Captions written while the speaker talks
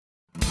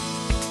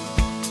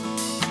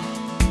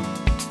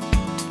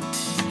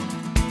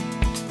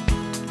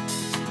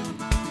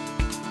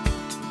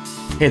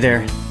Hey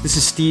there, this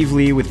is Steve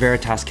Lee with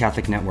Veritas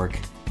Catholic Network.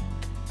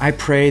 I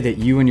pray that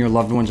you and your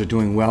loved ones are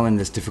doing well in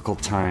this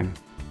difficult time.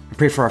 I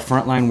pray for our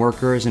frontline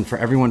workers and for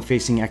everyone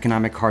facing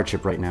economic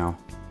hardship right now.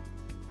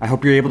 I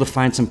hope you're able to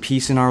find some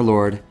peace in our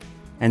Lord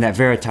and that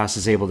Veritas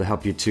is able to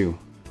help you too.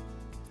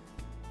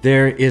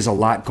 There is a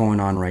lot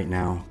going on right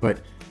now, but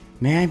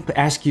may I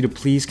ask you to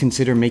please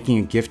consider making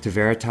a gift to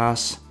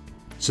Veritas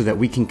so that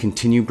we can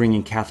continue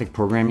bringing Catholic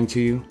programming to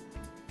you?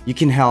 You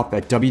can help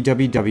at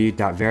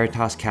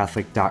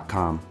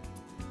www.veritascatholic.com.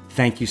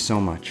 Thank you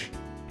so much.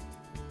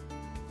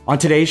 On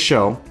today's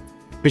show,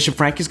 Bishop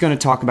Frank is going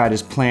to talk about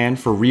his plan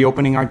for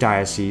reopening our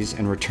diocese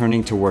and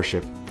returning to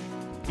worship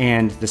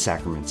and the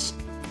sacraments.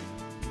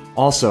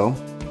 Also,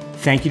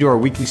 thank you to our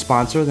weekly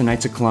sponsor, the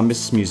Knights of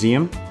Columbus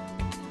Museum.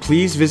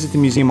 Please visit the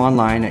museum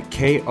online at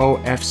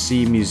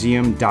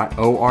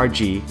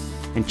kofcmuseum.org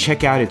and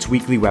check out its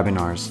weekly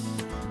webinars.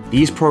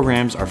 These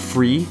programs are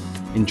free,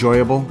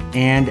 enjoyable,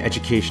 and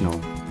educational.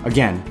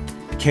 Again,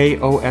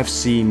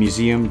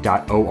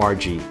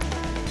 kofcmuseum.org.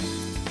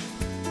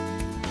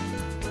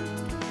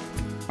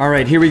 All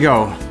right, here we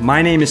go.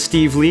 My name is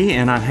Steve Lee,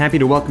 and I'm happy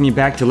to welcome you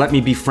back to Let Me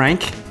Be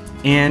Frank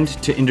and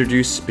to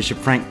introduce Bishop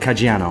Frank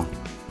Caggiano.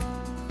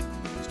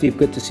 Steve,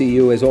 good to see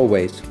you as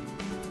always.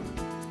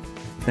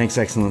 Thanks,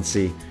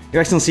 Excellency.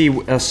 Your Excellency,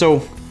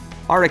 so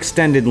our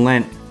extended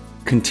Lent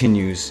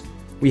continues.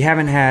 We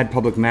haven't had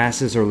public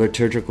masses or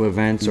liturgical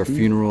events or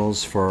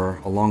funerals for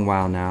a long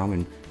while now,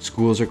 and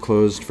schools are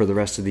closed for the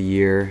rest of the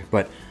year.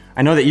 But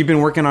I know that you've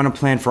been working on a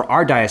plan for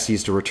our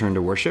diocese to return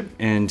to worship,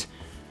 and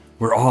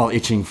we're all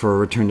itching for a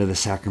return to the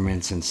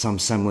sacraments and some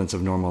semblance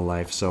of normal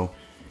life. So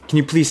can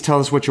you please tell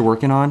us what you're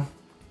working on?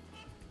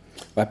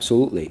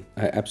 Absolutely.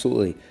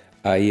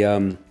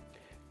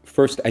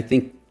 First, I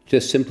think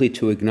just simply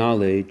to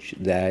acknowledge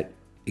that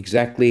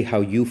exactly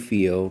how you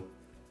feel,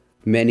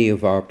 many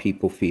of our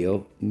people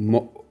feel,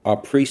 our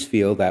priests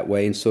feel that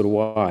way, and so do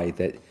I,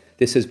 that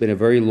this has been a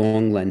very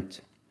long Lent,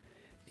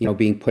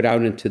 being put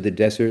out into the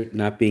desert,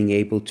 not being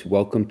able to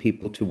welcome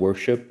people to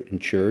worship in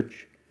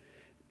church,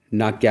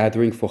 not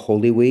gathering for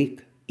Holy Week,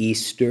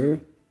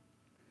 Easter,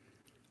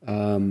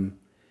 and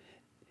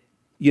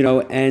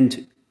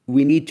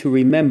we need to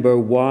remember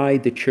why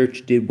the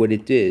church did what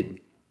it did.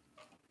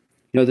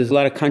 There's a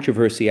lot of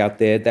controversy out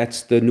there.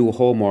 That's the new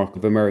hallmark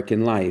of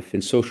American life.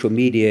 And social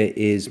media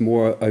is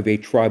more of a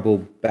tribal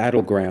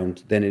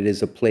battleground than it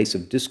is a place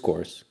of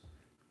discourse.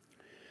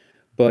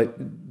 But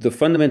the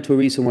fundamental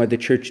reason why the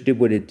church did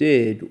what it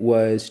did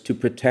was to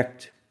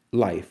protect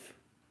life.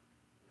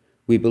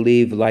 We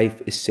believe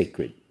life is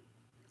sacred,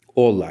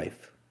 all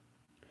life.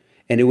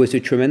 And it was a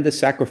tremendous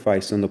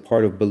sacrifice on the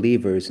part of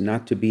believers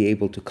not to be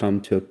able to come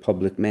to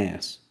public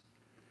mass.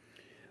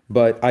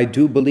 But I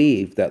do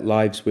believe that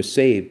lives were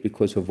saved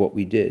because of what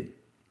we did.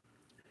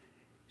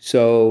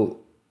 So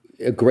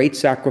a great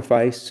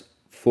sacrifice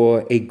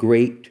for a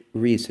great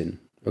reason,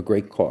 a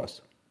great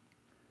cause.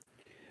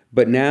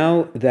 But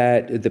now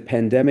that the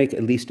pandemic,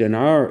 at least in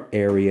our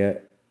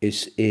area,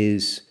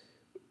 is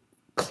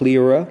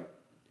clearer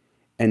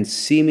and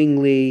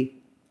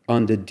seemingly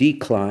on the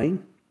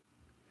decline,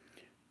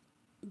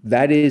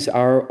 that is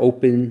our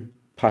open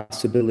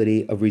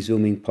possibility of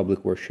resuming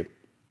public worship.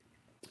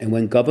 And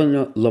when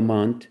Governor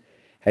Lamont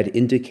had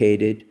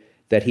indicated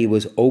that he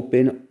was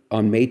open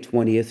on May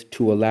 20th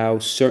to allow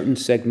certain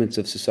segments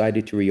of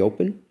society to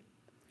reopen,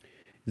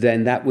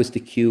 then that was the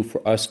cue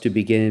for us to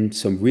begin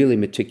some really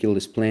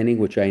meticulous planning,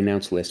 which I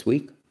announced last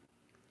week.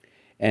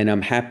 And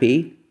I'm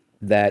happy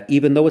that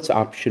even though it's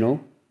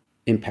optional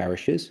in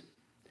parishes,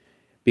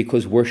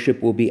 because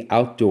worship will be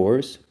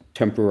outdoors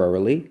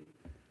temporarily,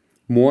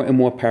 more and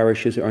more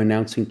parishes are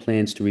announcing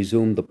plans to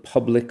resume the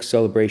public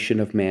celebration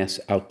of Mass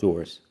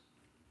outdoors.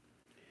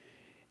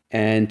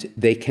 And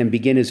they can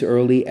begin as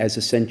early as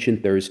Ascension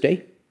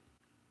Thursday.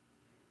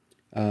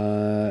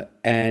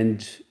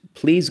 And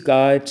please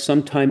God,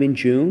 sometime in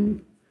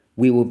June,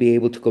 we will be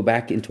able to go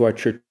back into our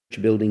church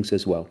buildings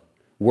as well.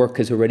 Work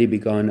has already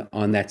begun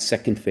on that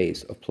second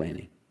phase of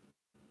planning.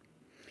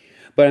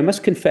 But I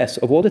must confess,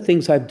 of all the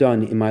things I've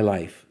done in my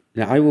life,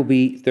 now I will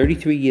be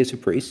 33 years a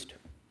priest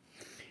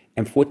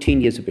and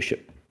 14 years a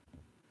bishop.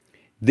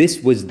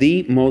 This was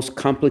the most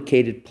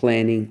complicated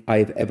planning I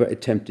have ever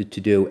attempted to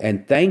do.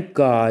 And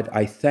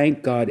I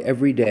thank God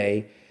every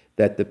day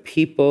that the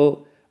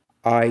people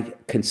I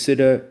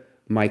consider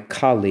my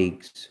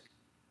colleagues,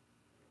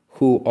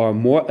 who are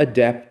more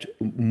adept,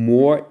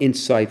 more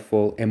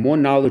insightful, and more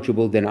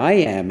knowledgeable than I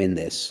am in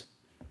this,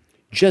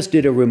 just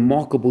did a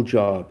remarkable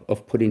job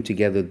of putting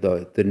together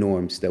the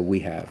norms that we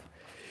have.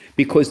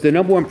 Because the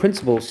number one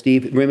principle,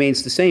 Steve,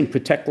 remains the same: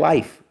 protect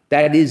life.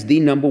 That is the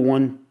number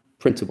one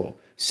principle.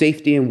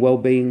 Safety and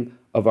well-being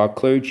of our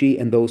clergy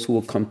and those who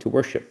will come to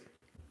worship.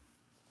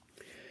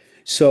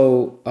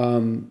 So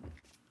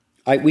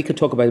we could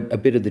talk about a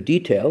bit of the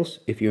details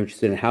if you're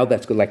interested in how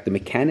that's going, like the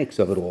mechanics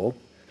of it all.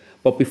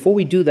 But before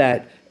we do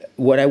that,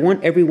 what I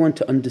want everyone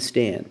to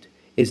understand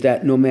is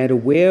that no matter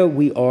where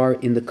we are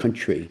in the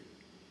country,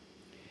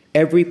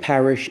 every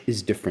parish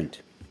is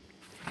different.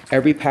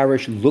 Every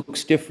parish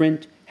looks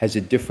different, has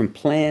a different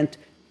plant,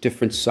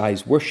 different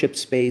size worship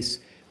space,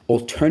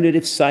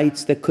 alternative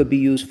sites that could be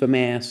used for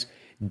Mass,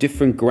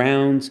 different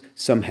grounds.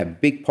 Some have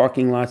big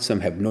parking lots, some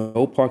have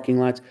no parking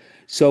lots.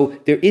 So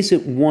there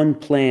isn't one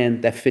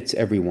plan that fits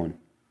everyone,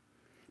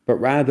 but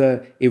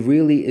rather it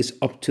really is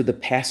up to the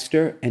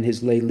pastor and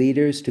his lay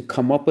leaders to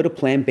come up with a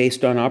plan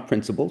based on our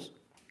principles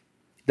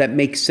that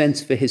makes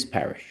sense for his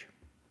parish.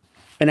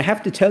 And I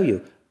have to tell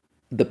you,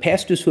 the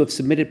pastors who have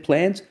submitted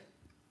plans,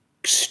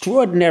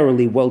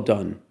 extraordinarily well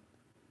done,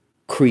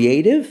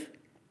 creative,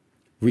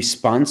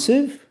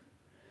 responsive.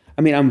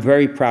 I mean, I'm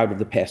very proud of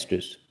the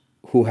pastors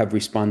who have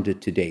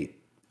responded to date.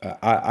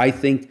 I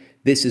think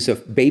this is a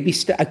baby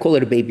step. I call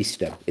it a baby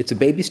step. It's a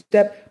baby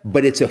step,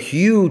 but it's a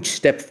huge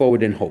step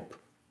forward in hope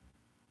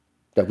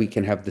that we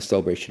can have the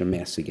celebration of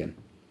Mass again.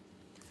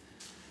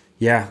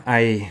 Yeah,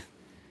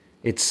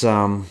 it's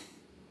a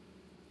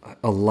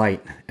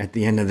light at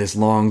the end of this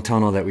long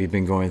tunnel that we've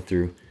been going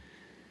through.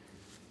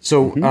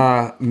 So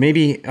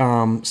maybe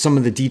some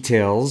of the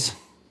details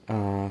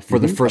for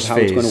the first how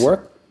phase. It's going to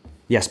work?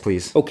 Yes,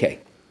 please. Okay.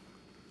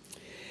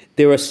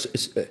 There are,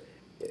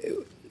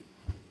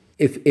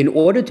 if in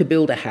order to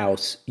build a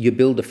house, you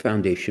build a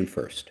foundation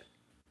first.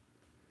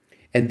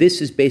 And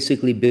this is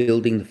basically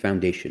building the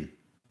foundation,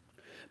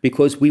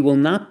 because we will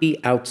not be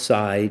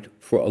outside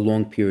for a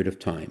long period of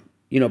time.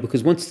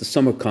 Because once the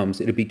summer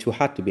comes, it'll be too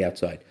hot to be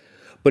outside.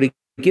 But it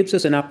gives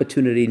us an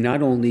opportunity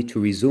not only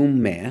to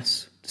resume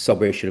Mass, the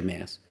celebration of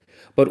Mass,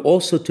 but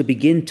also to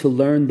begin to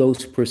learn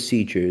those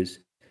procedures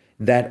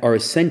that are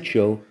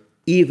essential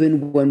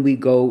even when we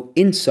go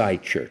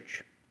inside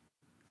church,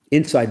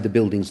 inside the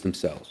buildings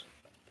themselves.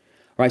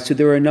 All right, so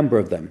there are a number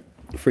of them.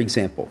 For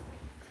example,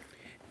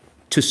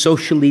 to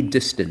socially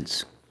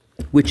distance,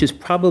 which is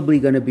probably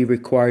going to be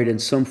required in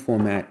some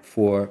format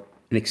for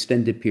an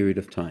extended period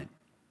of time.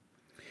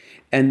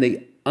 And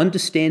the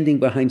understanding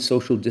behind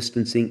social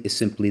distancing is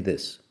simply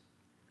this.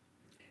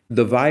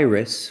 The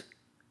virus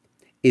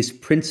is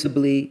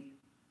principally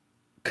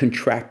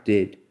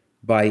contracted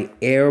by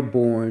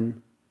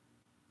airborne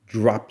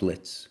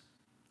droplets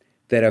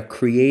that are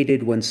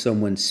created when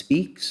someone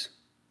speaks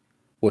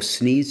or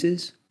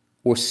sneezes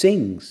or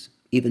sings,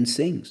 even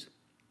sings.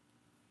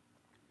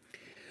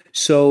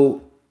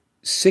 So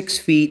 6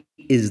 feet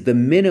is the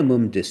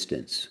minimum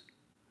distance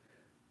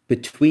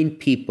between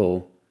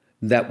people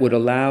that would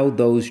allow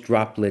those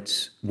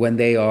droplets, when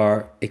they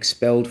are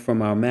expelled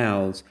from our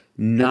mouths,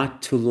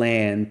 not to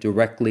land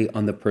directly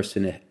on the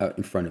person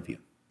in front of you.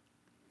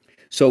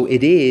 So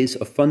it is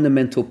a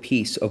fundamental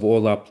piece of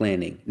all our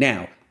planning.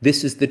 Now,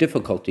 this is the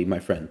difficulty, my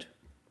friend.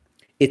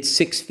 It's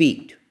 6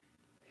 feet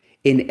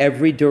in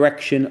every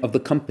direction of the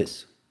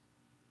compass.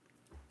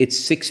 It's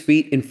 6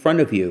 feet in front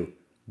of you,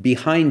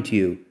 behind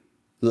you,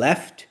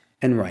 left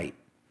and right.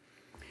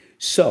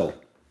 So,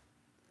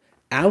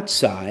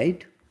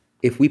 outside,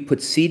 if we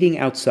put seating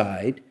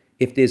outside,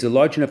 if there's a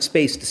large enough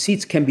space, the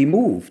seats can be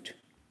moved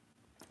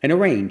and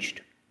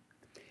arranged.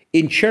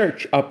 In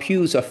church, our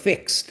pews are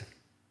fixed.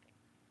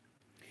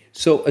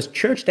 So a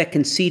church that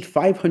can seat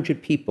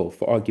 500 people,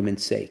 for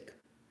argument's sake,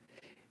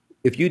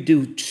 if you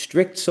do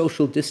strict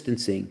social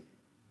distancing,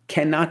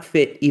 cannot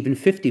fit even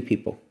 50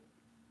 people.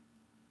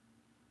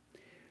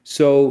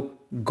 So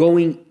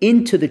going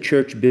into the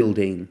church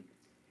building,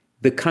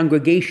 the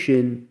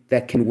congregation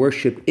that can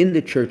worship in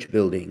the church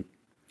building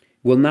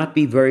will not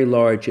be very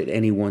large at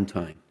any one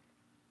time.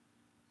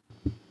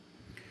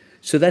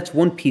 So that's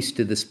one piece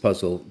to this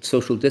puzzle,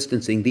 social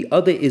distancing. The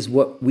other is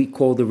what we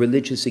call the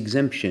religious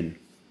exemption,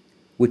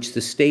 which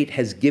the state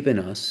has given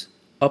us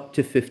up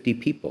to 50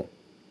 people.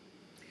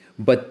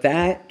 But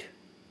that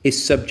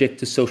is subject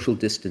to social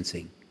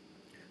distancing.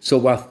 So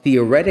while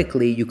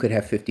theoretically you could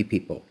have 50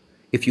 people,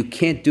 if you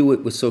can't do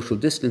it with social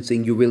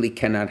distancing, you really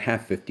cannot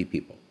have 50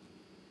 people.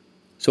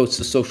 So it's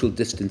the social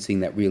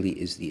distancing that really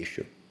is the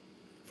issue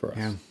for us.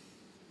 Yeah.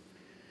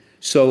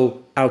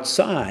 So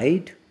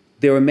outside,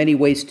 there are many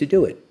ways to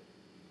do it,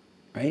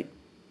 right?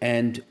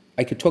 And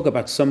I could talk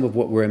about some of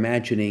what we're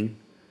imagining,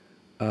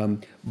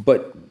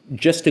 but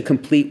just to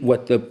complete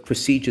what the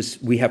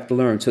procedures we have to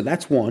learn. So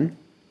that's one,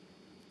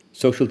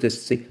 social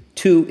distancing.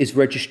 2 is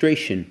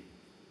registration,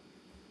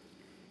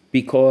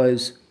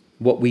 because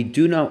what we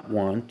do not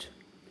want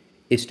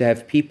is to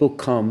have people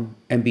come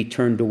and be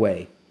turned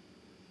away,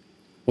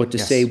 or to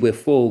say we're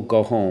full,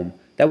 go home.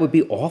 That would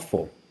be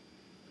awful.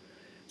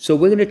 So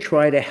we're going to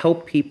try to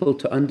help people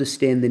to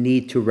understand the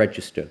need to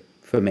register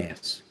for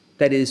Mass.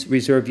 That is,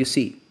 reserve your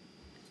seat.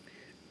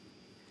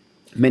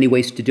 Many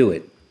ways to do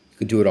it. You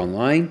could do it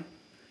online.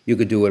 You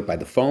could do it by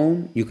the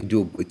phone. You could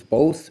do it with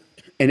both.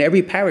 And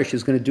every parish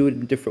is going to do it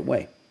in a different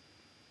way.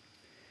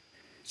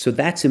 So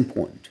that's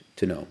important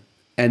to know.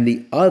 And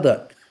the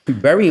other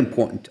very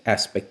important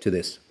aspect to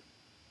this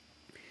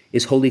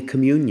is Holy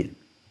Communion.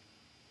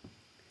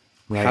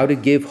 Right. How to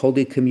give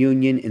Holy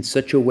Communion in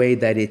such a way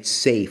that it's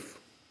safe,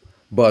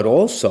 but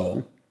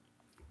also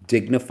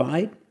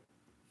dignified,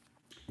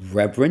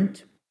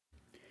 reverent,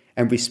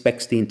 and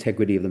respects the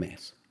integrity of the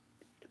Mass.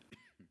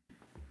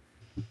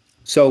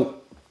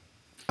 So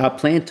our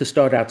plan to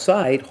start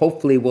outside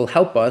hopefully will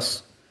help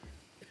us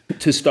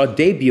to start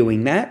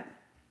debuting that,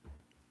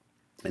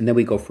 and then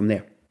we go from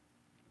there.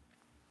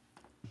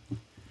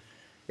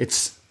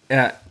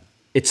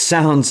 It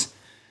sounds,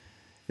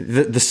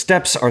 the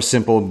steps are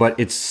simple, but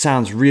it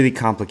sounds really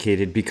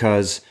complicated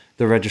because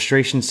the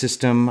registration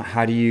system,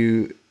 how do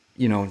you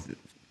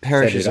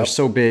parishes are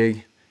so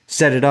big,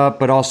 set it up,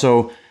 but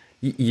also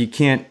you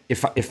can't,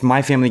 if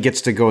my family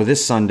gets to go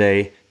this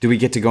Sunday, do we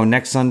get to go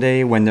next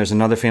Sunday when there's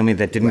another family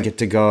that didn't get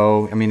to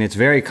go? I mean, it's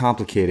very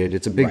complicated.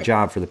 It's a big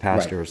job for the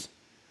pastors.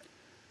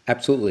 Right.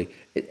 Absolutely.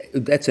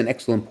 That's an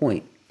excellent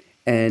point.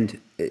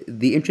 And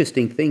the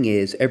interesting thing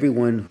is,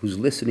 everyone who's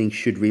listening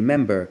should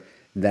remember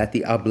that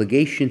the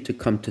obligation to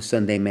come to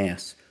Sunday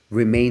Mass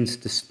remains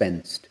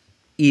dispensed,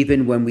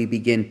 even when we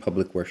begin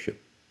public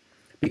worship,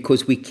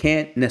 because we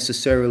can't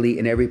necessarily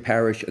in every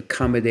parish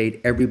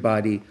accommodate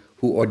everybody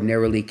who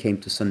ordinarily came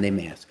to Sunday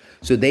Mass.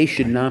 So they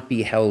should not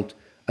be held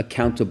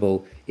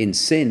accountable in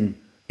sin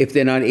if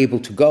they're not able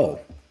to go.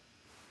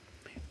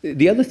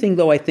 The other thing,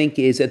 though, I think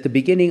is at the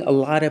beginning, a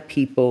lot of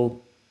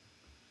people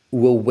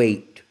will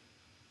wait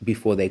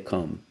before they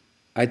come.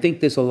 I think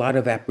there's a lot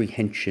of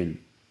apprehension.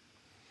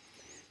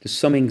 There's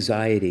some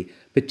anxiety,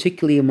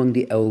 particularly among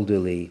the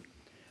elderly.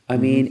 I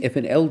mean, if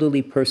an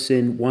elderly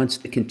person wants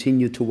to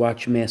continue to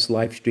watch Mass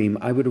live stream,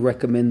 I would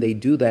recommend they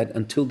do that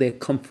until they're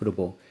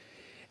comfortable.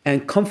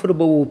 And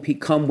comfortable will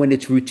become when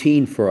it's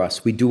routine for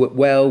us. We do it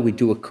well, we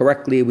do it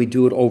correctly, we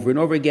do it over and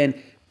over again.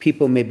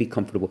 People may be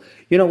comfortable.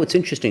 You know, it's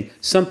interesting.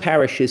 Some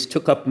parishes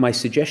took up my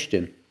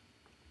suggestion,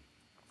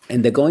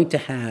 and they're going to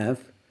have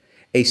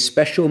a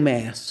special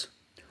Mass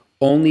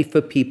only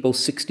for people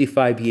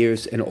 65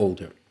 years and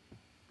older.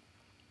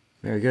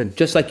 Very good.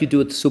 Just like you do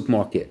at the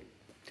supermarket.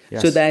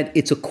 Yes. So that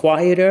it's a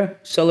quieter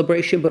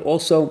celebration, but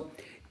also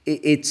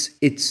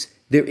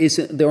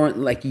there aren't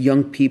like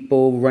young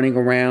people running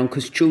around,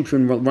 because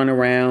children run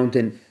around,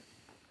 and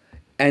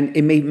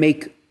it may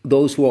make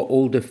those who are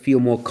older feel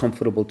more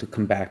comfortable to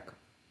come back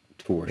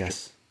to worship.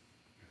 Yes.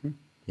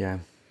 Yeah.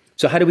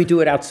 So how do we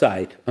do it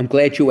outside? I'm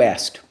glad you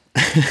asked.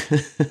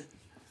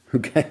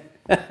 Okay.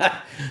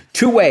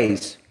 Two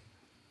ways.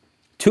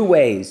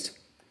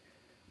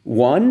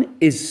 One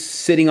is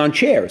sitting on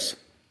chairs.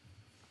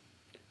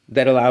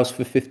 That allows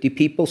for 50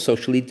 people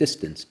socially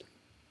distanced.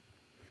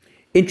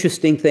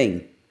 Interesting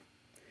thing.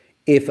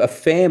 If a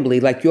family,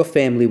 like your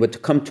family, were to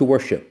come to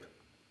worship,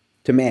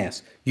 to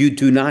Mass, you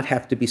do not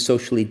have to be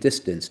socially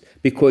distanced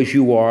because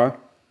you are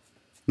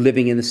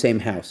living in the same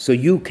house. So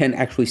you can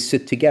actually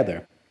sit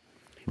together.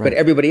 Right. But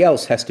everybody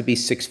else has to be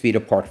 6 feet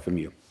apart from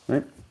you,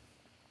 right?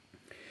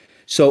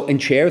 So in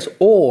chairs,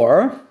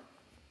 or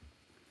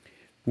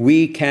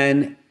we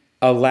can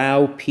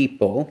allow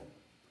people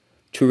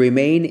to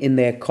remain in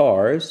their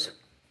cars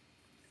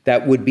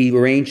that would be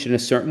arranged in a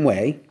certain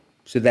way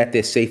so that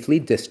they're safely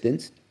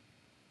distanced,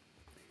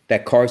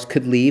 that cars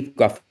could leave,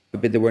 God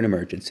forbid there were an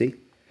emergency,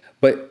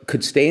 but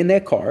could stay in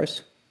their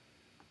cars.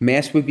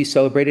 Mass would be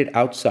celebrated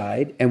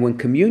outside, and when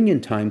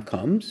communion time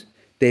comes,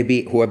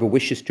 whoever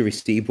wishes to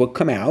receive will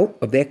come out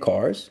of their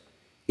cars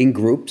in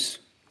groups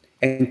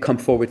and come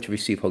forward to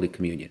receive Holy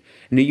Communion.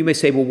 And you may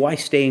say, well, why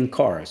stay in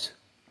cars?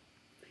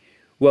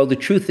 Well, the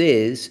truth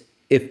is,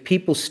 if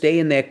people stay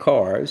in their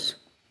cars,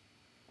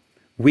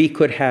 we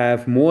could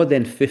have more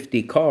than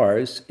 50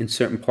 cars in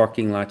certain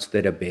parking lots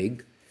that are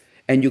big,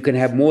 and you can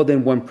have more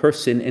than one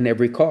person in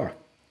every car.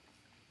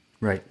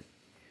 Right.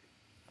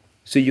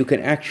 So you can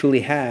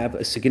actually have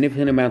a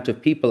significant amount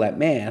of people at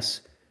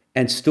Mass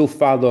and still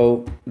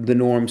follow the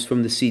norms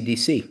from the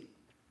CDC.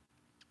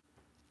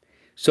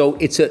 So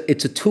it's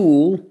a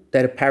tool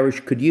that a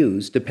parish could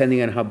use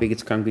depending on how big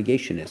its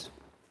congregation is.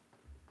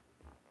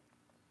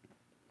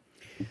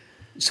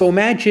 So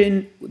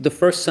imagine the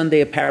first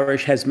Sunday a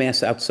parish has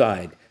Mass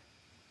outside.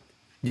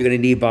 You're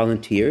going to need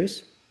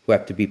volunteers who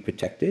have to be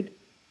protected.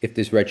 If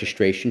there's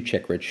registration,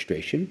 check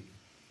registration.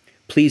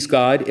 Please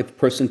God, if a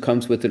person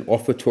comes with an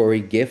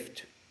offertory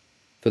gift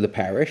for the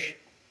parish,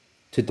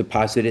 to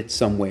deposit it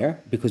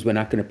somewhere, because we're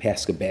not going to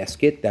pass a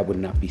basket. That would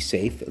not be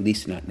safe, at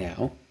least not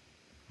now.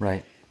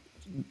 Right.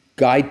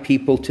 Guide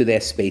people to their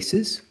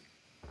spaces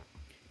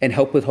and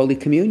help with Holy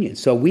Communion.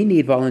 So we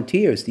need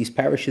volunteers. These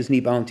parishes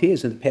need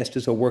volunteers, and the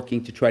pastors are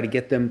working to try to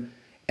get them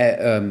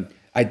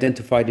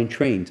identified and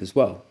trained as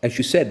well. As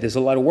you said, there's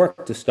a lot of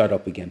work to start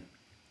up again.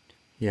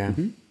 Yeah.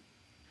 Mm-hmm.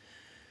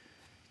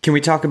 Can we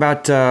talk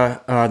about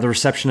the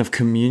reception of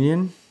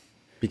communion?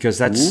 Because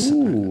that's,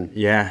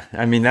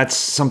 I mean, that's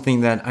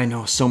something that I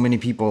know so many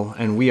people,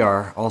 and we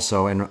are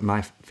also, and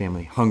my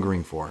family,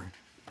 hungering for.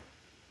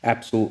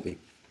 Absolutely.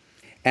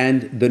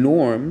 And the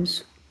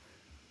norms,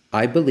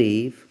 I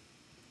believe,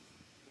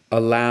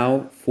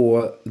 allow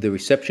for the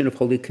reception of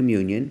Holy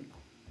Communion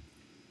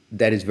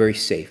that is very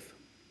safe.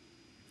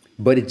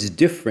 But it's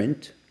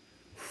different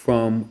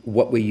from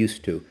what we're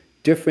used to.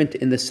 Different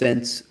in the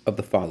sense of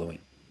the following.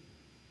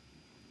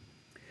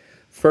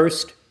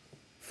 First,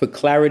 for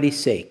clarity's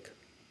sake,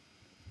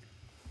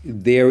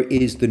 there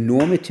is the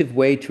normative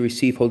way to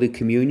receive Holy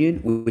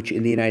Communion, which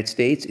in the United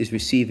States is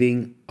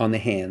receiving on the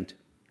hand.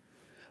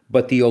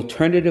 but the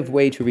alternative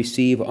way to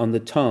receive on the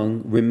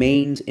tongue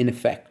remains in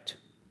effect,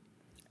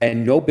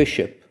 and no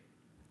bishop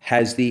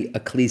has the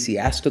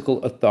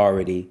ecclesiastical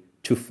authority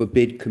to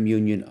forbid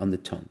communion on the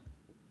tongue.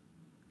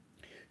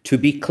 To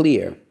be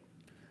clear,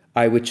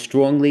 I would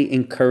strongly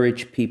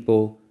encourage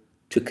people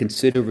to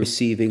consider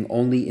receiving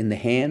only in the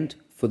hand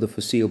for the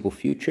foreseeable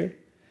future,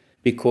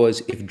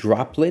 because if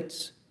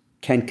droplets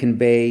can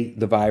convey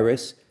the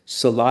virus,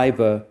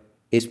 saliva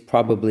is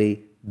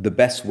probably the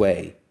best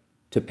way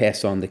to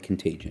pass on the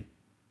contagion.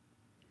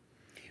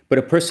 But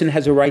a person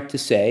has a right to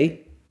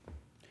say,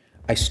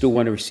 I still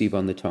want to receive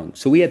on the tongue.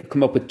 So we had to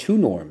come up with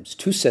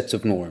two sets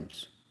of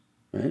norms,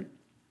 right?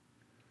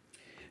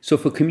 So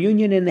for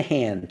communion in the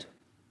hand,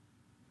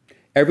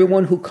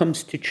 everyone who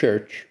comes to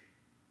church,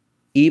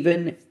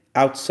 even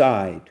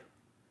outside,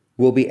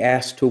 will be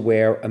asked to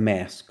wear a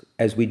mask,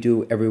 as we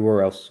do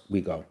everywhere else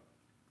we go.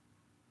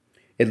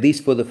 At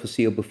least for the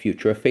foreseeable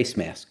future, a face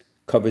mask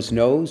covers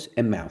nose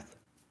and mouth.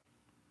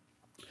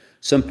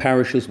 Some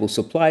parishes will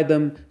supply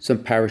them.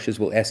 Some parishes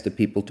will ask the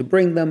people to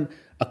bring them.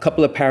 A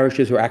couple of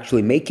parishes are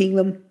actually making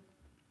them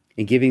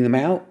and giving them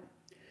out,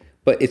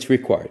 but it's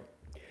required.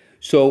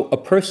 So a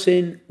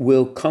person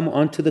will come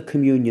onto the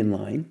communion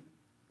line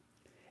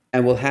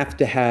and will have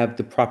to have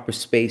the proper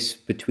space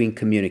between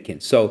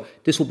communicants. So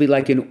this will be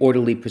like an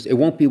orderly, it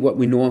won't be what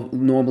we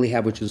normally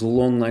have, which is a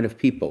long line of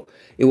people.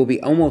 It will be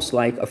almost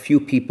like a few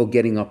people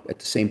getting up at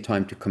the same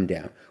time to come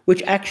down,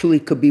 which actually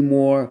could be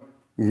more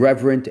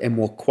reverent and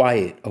more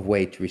quiet a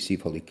way to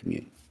receive Holy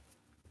Communion.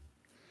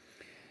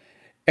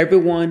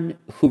 Everyone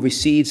who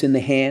receives in the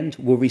hand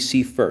will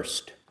receive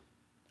first,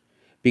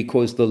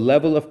 because the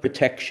level of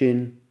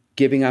protection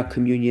giving out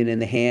communion in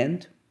the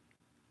hand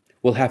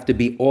will have to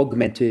be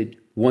augmented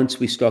once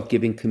we start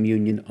giving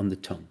communion on the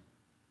tongue,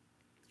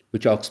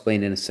 which I'll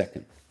explain in a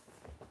second.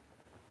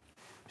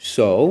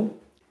 So,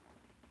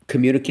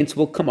 communicants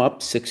will come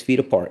up 6 feet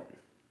apart.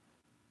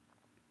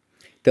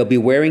 They'll be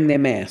wearing their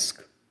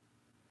mask.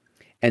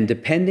 And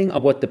depending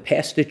on what the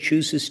pastor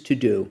chooses to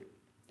do,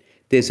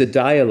 there's a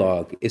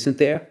dialogue, isn't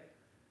there,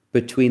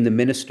 between the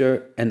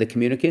minister and the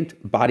communicant?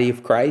 Body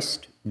of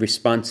Christ,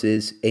 response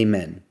is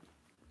amen.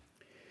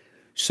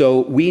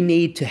 So we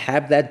need to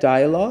have that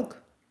dialogue,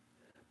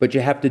 but you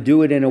have to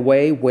do it in a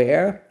way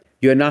where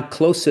you're not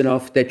close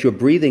enough that you're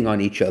breathing on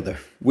each other,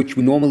 which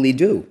we normally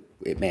do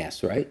at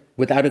Mass, right?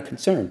 Without a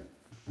concern.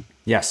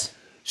 Yes.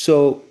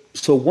 So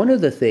one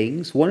of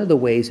the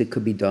ways it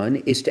could be done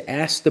is to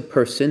ask the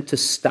person to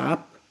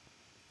stop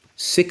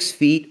 6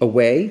 feet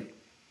away.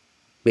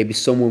 Maybe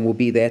someone will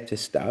be there to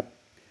stop,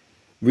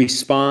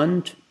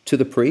 respond to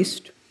the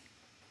priest,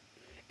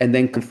 and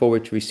then come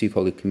forward to receive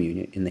Holy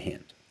Communion in the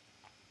hand.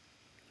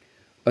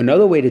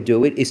 Another way to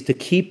do it is to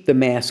keep the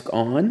mask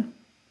on,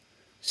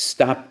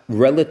 stop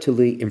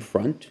relatively in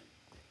front,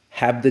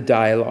 have the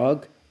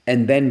dialogue,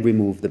 and then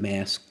remove the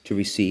mask to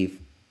receive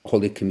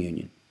Holy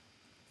Communion.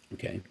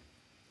 Okay?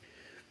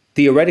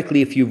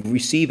 Theoretically, if you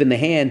receive in the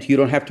hand, you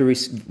don't have to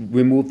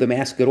remove the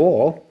mask at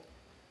all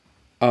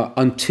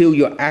until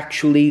you're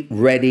actually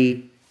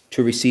ready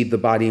to receive the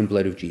body and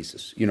blood of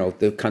Jesus,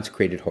 the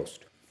consecrated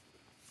host.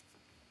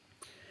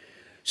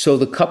 So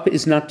the cup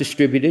is not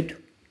distributed.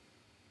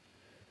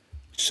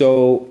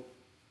 So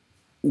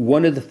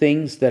one of the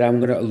things that I'm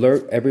going to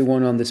alert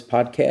everyone on this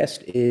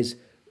podcast is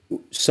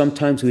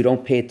sometimes we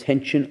don't pay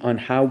attention on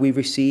how we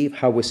receive,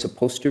 how we're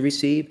supposed to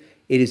receive.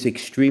 It is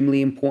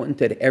extremely important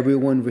that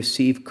everyone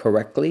receive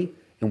correctly.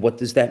 And what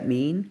does that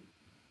mean?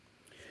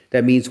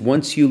 That means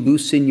once you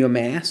loosen your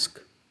mask,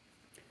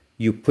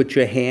 you put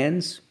your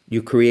hands,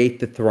 you create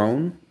the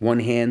throne,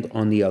 one hand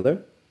on the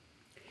other.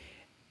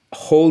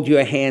 Hold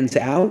your hands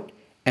out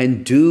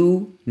and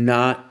do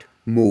not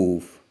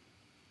move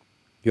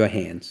your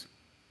hands,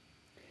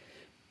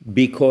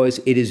 because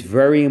it is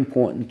very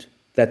important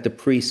that the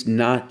priest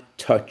not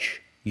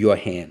touch your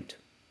hand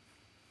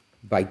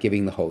by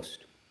giving the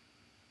host.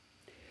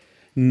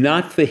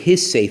 Not for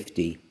his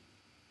safety,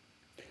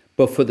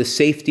 but for the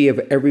safety of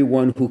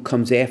everyone who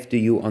comes after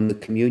you on the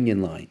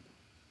communion line.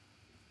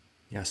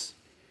 Yes.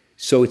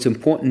 So it's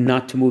important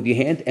not to move your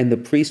hand, and the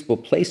priest will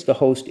place the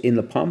host in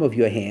the palm of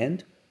your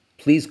hand,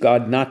 please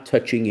God, not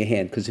touching your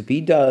hand, because if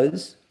he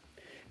does,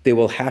 there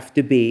will have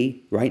to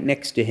be, right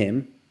next to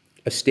him,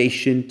 a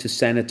station to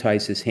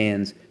sanitize his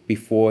hands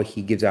before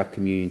he gives out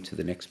communion to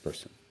the next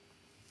person.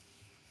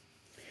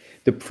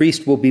 The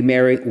priest will be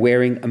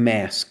wearing a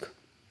mask,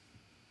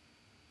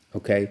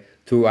 okay,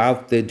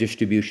 throughout the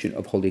distribution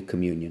of Holy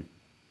Communion.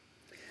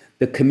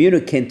 The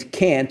communicant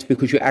can't,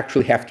 because you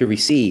actually have to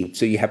receive,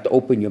 so you have to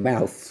open your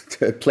mouth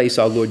to place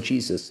our Lord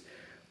Jesus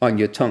on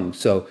your tongue.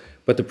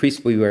 But the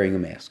priest will be wearing a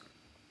mask.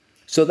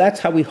 So that's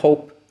how we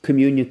hope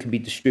communion can be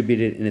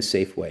distributed in a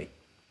safe way.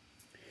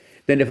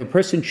 Then if a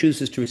person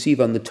chooses to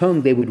receive on the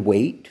tongue, they would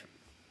wait.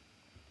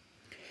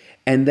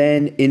 And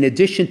then in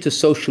addition to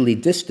socially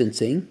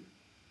distancing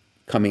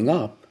coming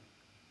up,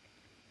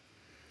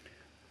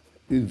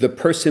 the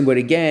person would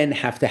again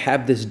have to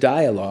have this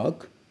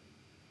dialogue.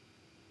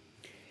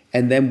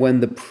 And then when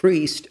the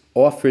priest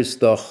offers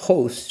the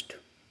host,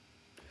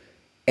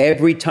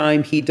 Every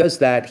time he does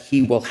that,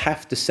 he will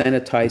have to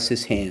sanitize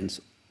his hands,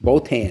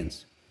 both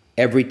hands,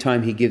 every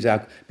time he gives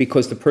out,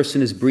 because the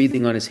person is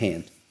breathing on his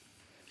hand.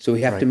 So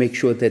we have to Right. make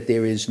sure that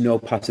there is no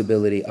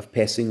possibility of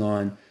passing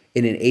on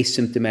in an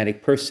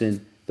asymptomatic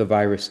person the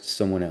virus to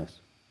someone else.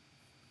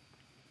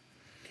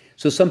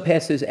 So some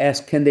pastors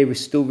ask, can they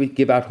still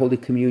give out Holy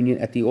Communion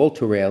at the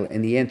altar rail?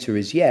 And the answer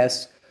is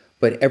yes,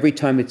 but every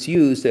time it's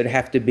used, it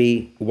have to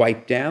be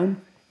wiped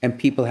down and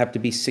people have to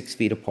be 6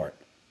 feet apart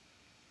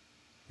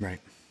Right.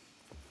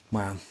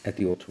 Wow. at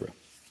the altar rail.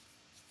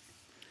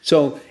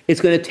 So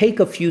it's going to take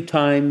a few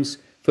times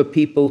for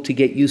people to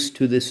get used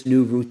to this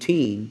new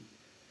routine,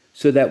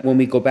 so that when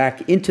we go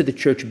back into the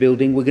church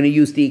building, we're going to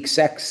use the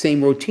exact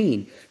same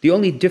routine. The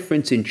only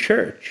difference in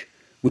church,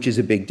 which is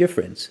a big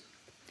difference,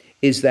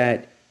 is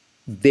that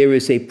there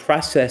is a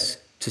process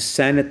to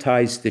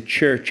sanitize the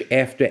church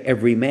after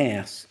every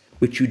Mass,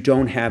 which you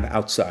don't have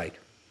outside.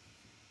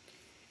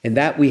 And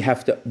that we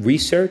have to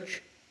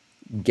research,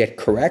 get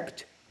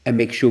correct, and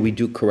make sure we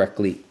do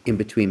correctly in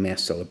between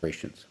Mass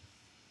celebrations.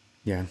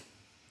 Yeah.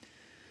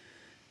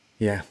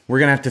 Yeah. We're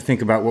going to have to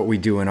think about what we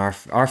do. And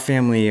our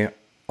family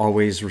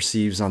always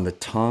receives on the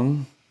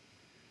tongue.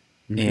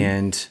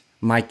 And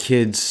my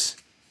kids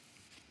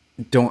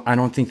I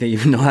don't think they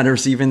even know how to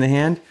receive in the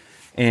hand.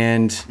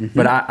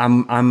 But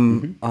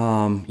I'm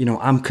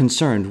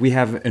concerned. We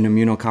have an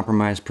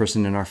immunocompromised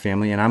person in our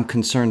family, and I'm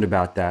concerned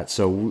about that.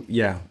 So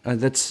yeah,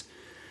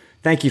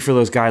 thank you for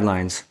those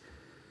guidelines.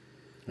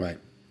 Right.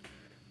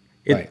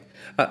 Right.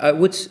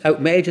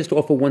 May I just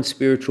offer one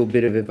spiritual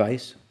bit of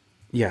advice?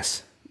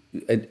 Yes.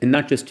 And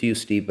not just to you,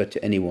 Steve, but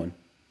to anyone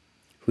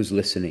who's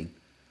listening.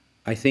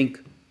 I think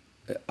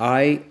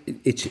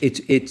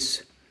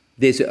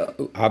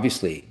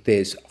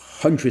there's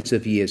hundreds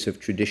of years of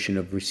tradition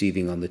of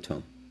receiving on the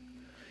tongue.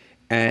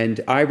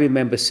 And I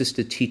remember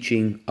Sister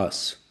teaching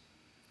us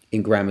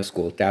in grammar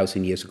school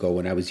 1,000 years ago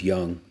when I was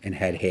young and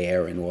had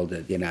hair and all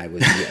the, I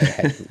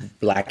had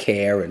black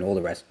hair and all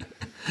the rest.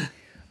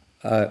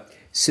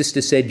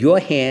 Sister said, your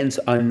hands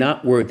are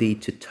not worthy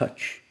to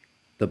touch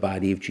the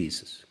body of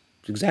Jesus.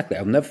 Exactly,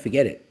 I'll never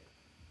forget it.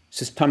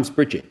 Sister Thomas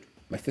Bridget,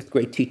 my 5th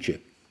grade teacher,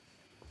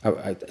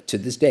 to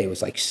this day, it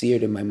was like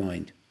seared in my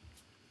mind.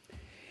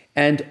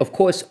 And of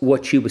course,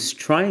 what she was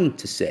trying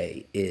to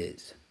say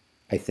is,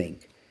 I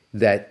think,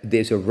 that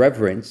there's a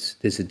reverence,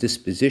 there's a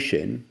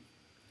disposition,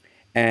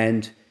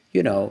 and,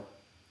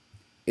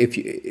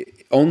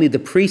 only the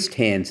priest's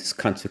hands is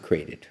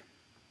consecrated,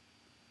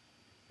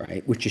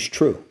 right? Which is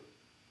true.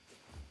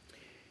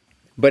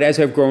 But as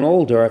I've grown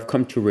older, I've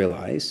come to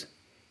realize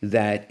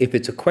that if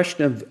it's a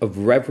question of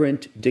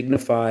reverent,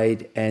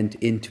 dignified, and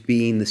into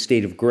being the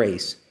state of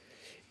grace,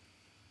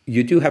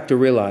 you do have to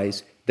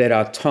realize that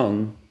our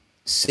tongue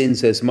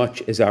sins as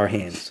much as our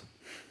hands.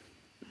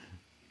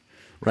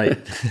 Right.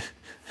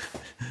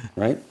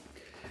 Right?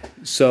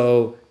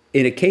 So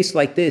in a case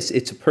like this,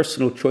 it's a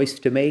personal choice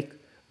to make.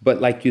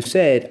 But like you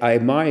said, I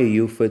admire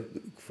you for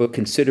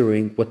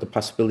considering what the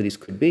possibilities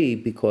could be,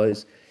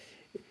 because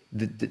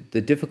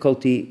the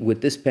difficulty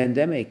with this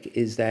pandemic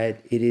is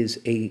that it is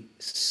a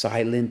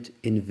silent,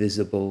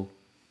 invisible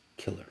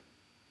killer.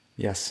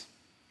 Yes.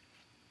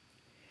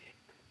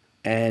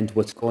 And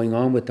what's going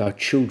on with our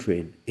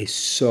children is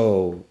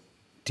so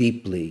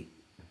deeply,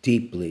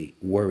 deeply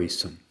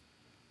worrisome.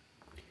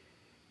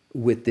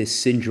 With this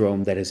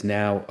syndrome that is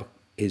now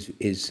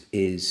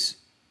is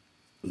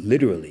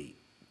literally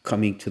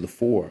coming to the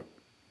fore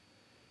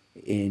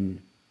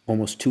in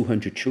almost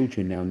 200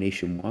 children now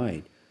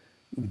nationwide,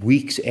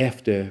 weeks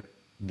after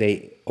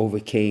they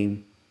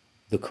overcame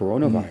the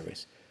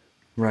coronavirus.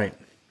 Right.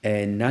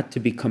 And not to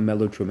become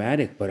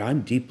melodramatic, but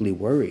I'm deeply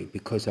worried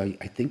because I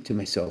think to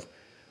myself,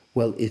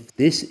 well, if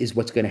this is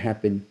what's going to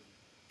happen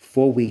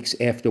 4 weeks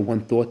after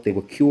one thought they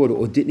were cured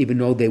or didn't even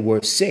know they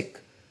were sick,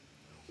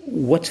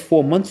 what's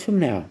 4 months from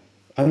now?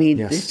 I mean,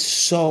 Yes. It's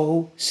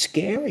so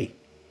scary.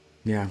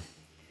 Yeah.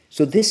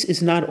 So this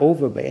is not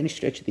over by any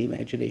stretch of the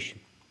imagination.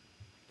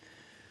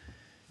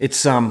 It's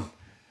so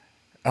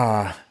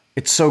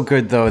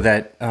good though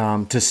that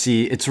to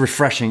see, it's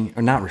refreshing,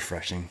 or not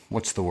refreshing.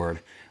 What's the word?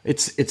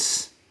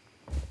 It's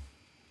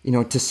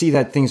to see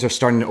that things are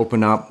starting to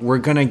open up.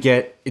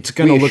 It's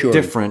going to look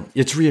different.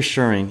 It's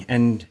reassuring,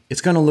 and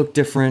it's going to look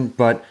different,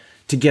 but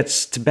to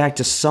get back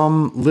to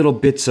some little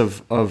bits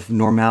of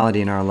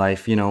normality in our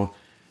life, the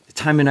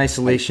time in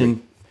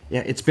isolation.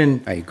 Yeah, it's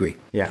been. I agree.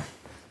 Yeah.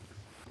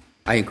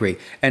 I agree.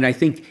 And I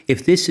think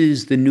if this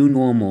is the new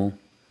normal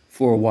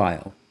for a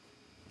while,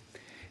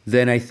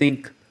 then I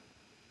think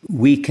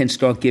we can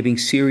start giving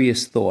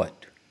serious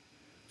thought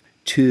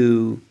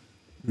to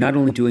not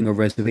only doing a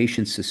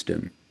reservation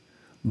system,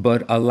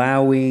 but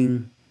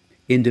allowing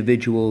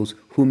individuals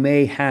who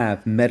may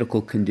have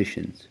medical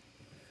conditions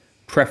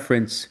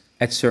preference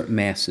at certain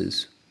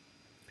masses,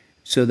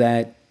 so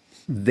that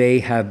they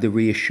have the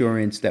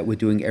reassurance that we're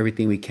doing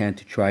everything we can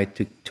to try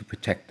to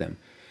protect them.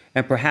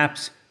 And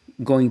perhaps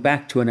going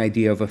back to an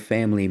idea of a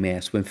family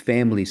mass when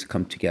families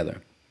come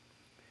together,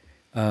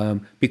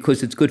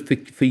 because it's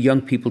good for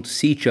young people to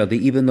see each other,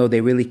 even though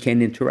they really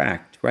can't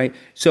interact right?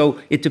 So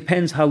it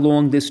depends how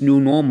long this new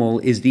normal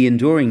is the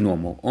enduring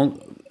normal.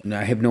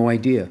 I have no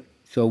idea.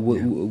 So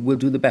we'll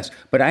do the best.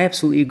 But I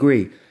absolutely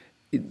agree.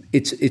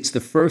 It's the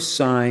first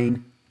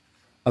sign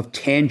of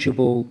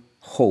tangible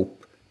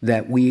hope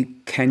that we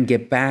can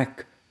get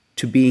back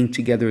to being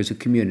together as a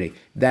community.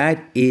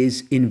 That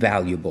is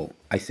invaluable,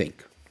 I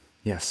think.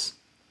 Yes.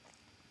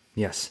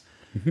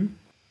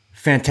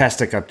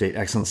 Fantastic update,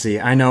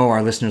 Excellency. I know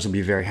our listeners will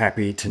be very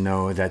happy to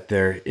know that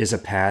there is a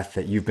path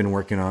that you've been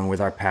working on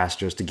with our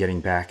pastors to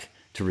getting back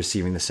to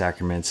receiving the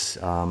sacraments.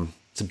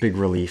 It's a big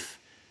relief.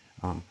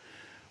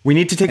 We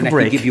need to take a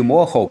break. I can give you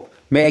more hope.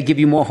 May I give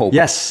you more hope?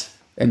 Yes.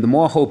 And the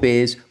more hope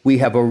is we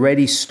have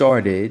already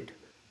started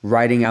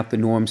writing out the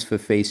norms for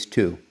phase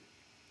 2.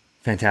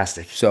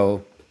 Fantastic.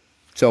 So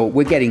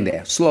we're getting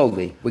there.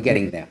 Slowly, we're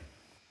getting there.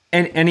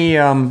 And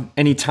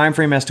any time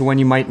frame as to when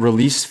you might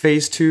release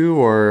phase 2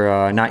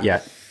 or not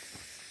yet?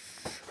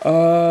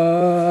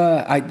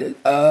 I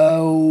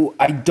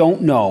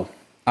don't know.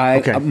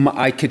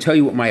 I can tell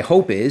you what my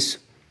hope is.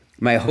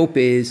 My hope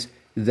is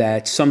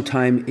that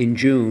sometime in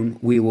June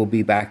we will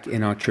be back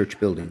in our church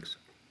buildings,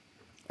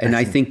 and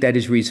I think that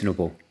is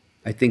reasonable.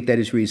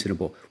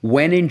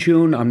 When in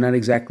June, I'm not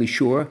exactly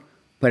sure,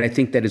 but I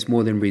think that is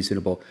more than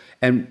reasonable.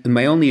 And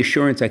my only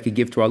assurance I could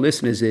give to our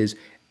listeners is,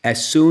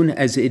 as soon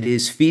as it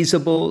is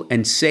feasible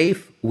and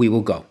safe, we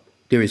will go.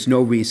 There is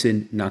no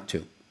reason not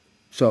to.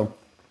 So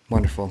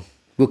wonderful.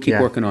 We'll keep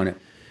working on it.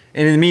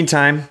 And in the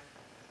meantime,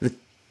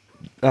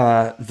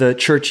 the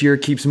church year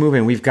keeps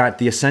moving. We've got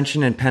the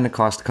Ascension and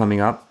Pentecost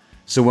coming up.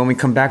 So when we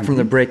come back from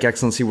the break,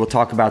 Excellency, we'll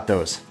talk about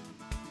those.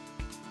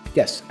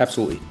 Yes,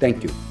 absolutely.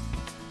 Thank you.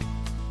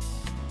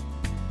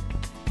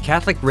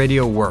 Catholic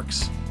radio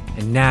works,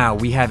 and now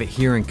we have it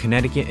here in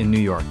Connecticut and New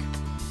York.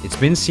 It's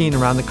been seen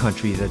around the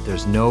country that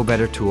there's no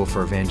better tool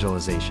for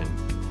evangelization.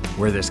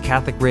 Where there's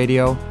Catholic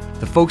radio,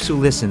 the folks who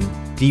listen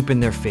deepen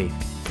their faith,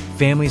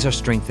 families are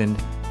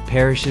strengthened,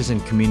 parishes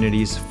and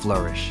communities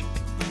flourish.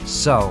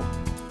 So,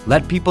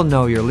 let people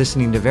know you're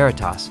listening to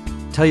Veritas,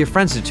 tell your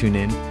friends to tune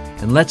in,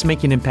 and let's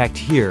make an impact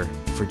here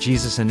for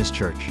Jesus and His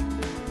Church.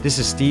 This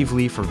is Steve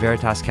Lee for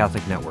Veritas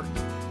Catholic Network.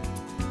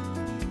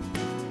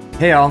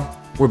 Hey all,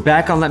 we're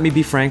back on Let Me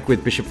Be Frank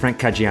with Bishop Frank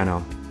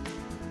Caggiano.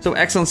 So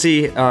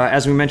Excellency,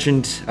 as we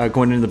mentioned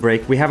going into the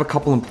break, we have a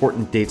couple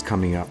important dates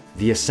coming up,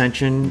 the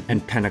Ascension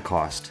and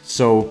Pentecost.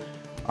 So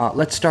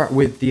let's start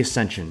with the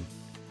Ascension.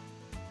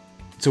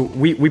 So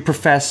we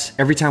profess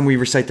every time we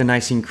recite the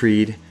Nicene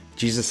Creed,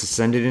 Jesus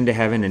ascended into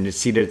heaven and is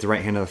seated at the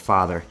right hand of the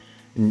Father.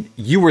 And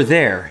you were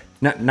there,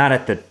 not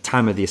at the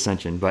time of the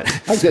Ascension, but...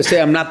 I was going to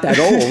say, I'm not that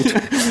old.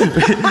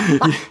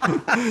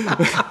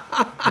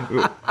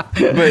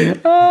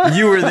 But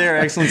you were there,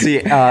 Excellency,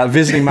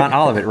 visiting Mount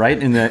Olivet, right,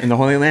 in the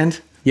Holy Land?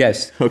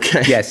 Yes.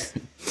 Okay. Yes.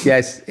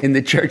 In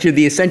the Church of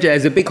the Ascension,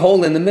 there's a big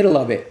hole in the middle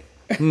of it.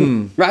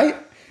 Right?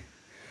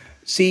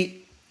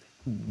 See,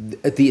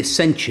 the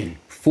Ascension,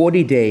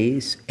 40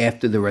 days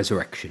after the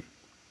resurrection,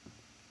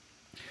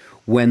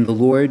 when the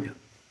Lord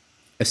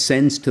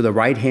ascends to the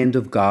right hand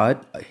of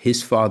God,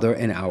 His Father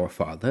and our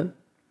Father,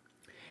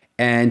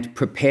 and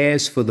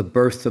prepares for the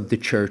birth of the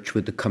church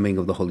with the coming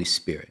of the Holy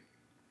Spirit.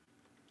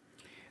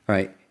 All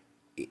right.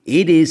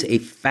 It is a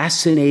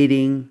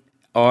fascinating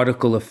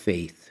article of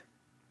faith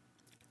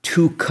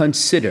to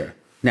consider.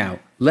 Now,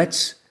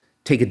 let's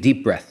take a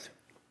deep breath.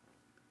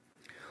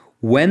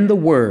 When the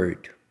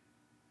Word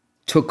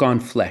took on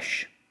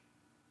flesh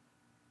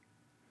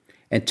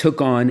and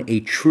took on a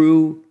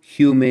true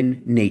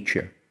human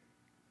nature,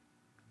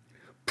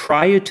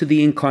 prior to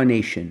the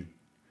incarnation,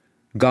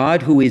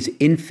 God, who is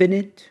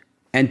infinite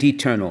and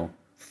eternal,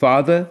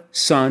 Father,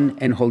 Son,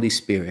 and Holy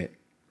Spirit,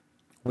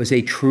 was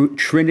a true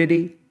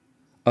trinity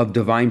of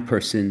divine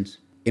persons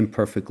in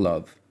perfect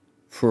love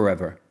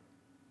forever.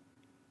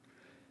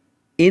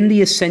 In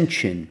the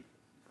Ascension,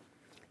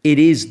 it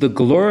is the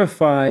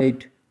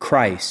glorified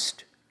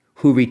Christ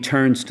who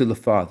returns to the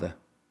Father,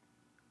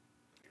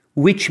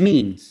 which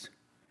means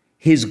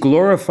His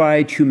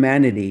glorified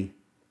humanity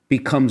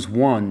becomes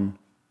one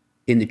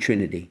in the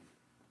Trinity.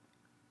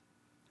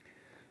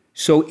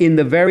 So in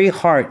the very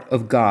heart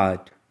of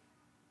God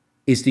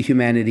is the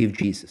humanity of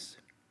Jesus,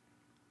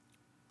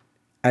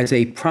 as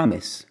a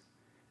promise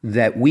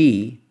that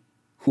we,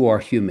 who are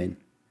human,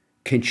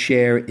 can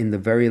share in the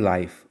very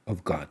life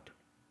of God.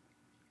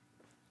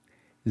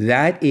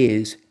 That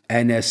is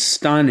an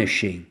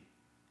astonishing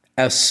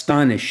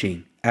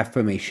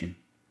affirmation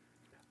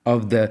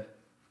of the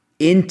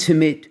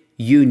intimate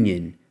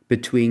union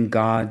between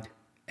God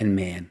and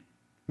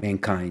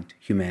mankind,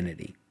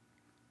 humanity.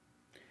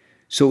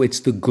 So it's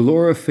the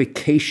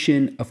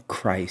glorification of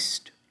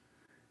Christ,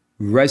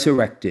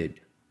 resurrected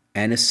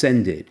and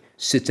ascended,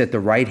 sits at the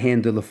right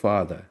hand of the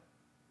Father,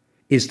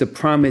 is the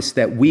promise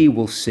that we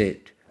will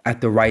sit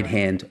at the right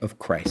hand of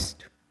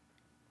Christ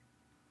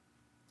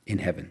in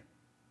heaven,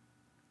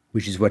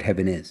 which is what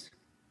heaven is.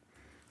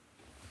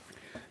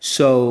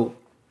 So,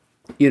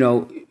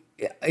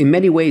 in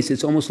many ways,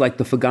 it's almost like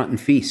the forgotten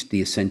feast,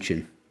 the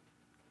Ascension.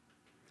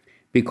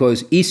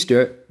 Because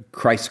Easter,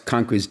 Christ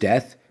conquers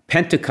death.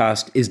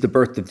 Pentecost is the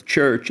birth of the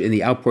church and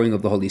the outpouring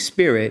of the Holy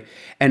Spirit.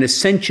 And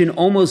Ascension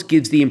almost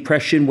gives the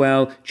impression,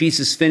 well,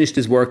 Jesus finished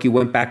his work. He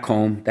went back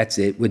home. That's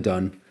it. We're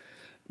done.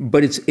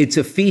 But it's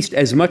a feast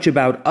as much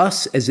about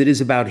us as it is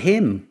about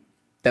him,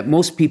 that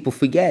most people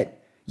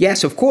forget.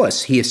 Yes, of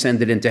course, he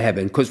ascended into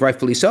heaven, because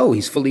rightfully so.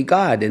 He's fully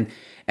God.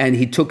 And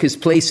he took his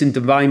place in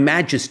divine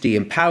majesty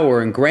and power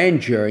and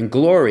grandeur and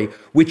glory,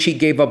 which he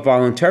gave up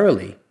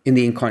voluntarily in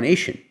the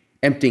incarnation,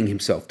 emptying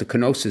himself, the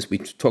kenosis we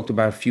talked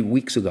about a few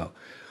weeks ago.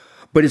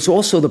 But it's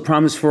also the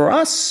promise for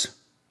us.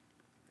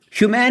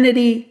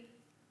 Humanity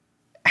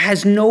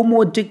has no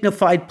more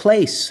dignified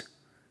place.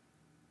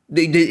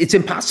 It's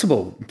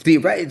impossible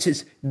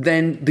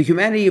than the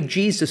humanity of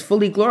Jesus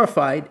fully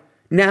glorified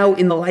now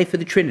in the life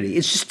of the Trinity.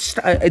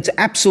 It's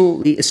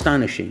absolutely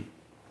astonishing,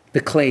 the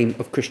claim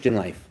of Christian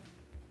life.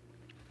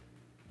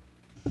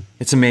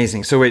 It's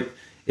amazing. So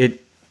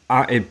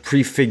it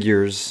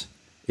prefigures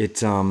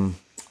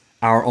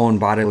our own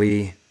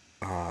bodily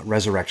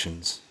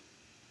resurrections.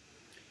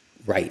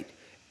 Right.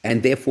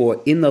 And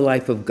therefore, in the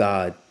life of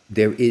God,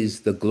 there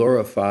is the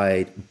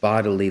glorified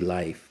bodily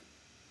life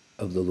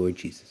of the Lord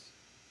Jesus.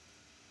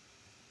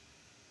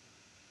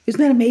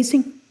 Isn't that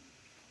amazing?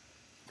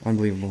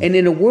 Unbelievable. And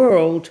in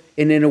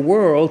a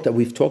world that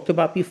we've talked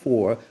about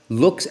before,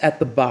 looks at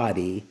the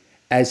body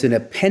as an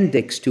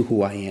appendix to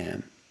who I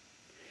am,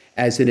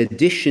 as an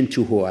addition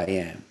to who I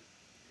am,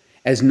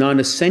 as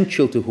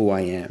non-essential to who I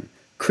am,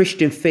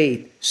 Christian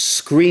faith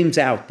screams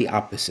out the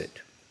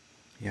opposite.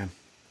 Yeah.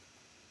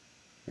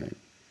 Right?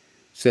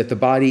 So that the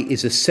body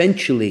is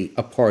essentially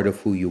a part of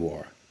who you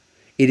are.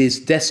 It is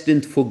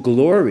destined for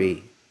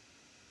glory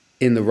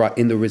in the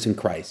risen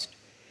Christ.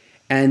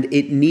 And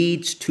it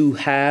needs to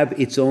have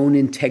its own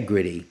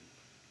integrity,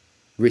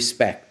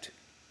 respect,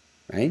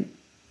 right?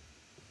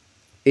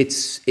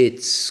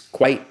 It's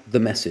quite the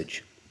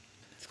message.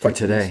 It's quite for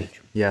today.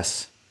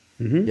 Yes.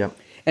 Mm-hmm. Yep.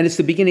 And it's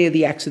the beginning of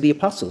the Acts of the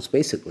Apostles,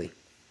 basically,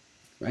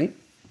 right?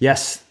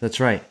 Yes, that's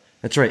right.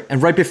 That's right.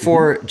 And right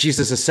before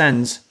Jesus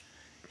ascends,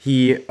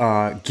 he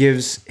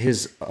gives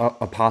his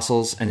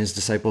apostles and his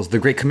disciples the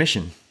Great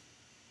Commission,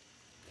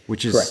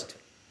 which is... Correct.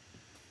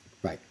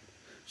 Right.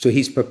 So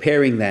he's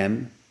preparing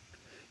them.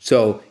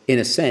 So in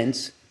a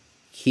sense,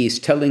 he's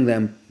telling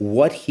them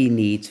what he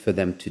needs for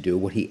them to do,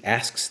 what he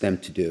asks them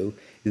to do.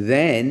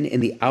 Then in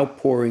the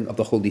outpouring of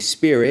the Holy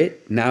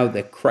Spirit, now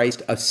that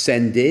Christ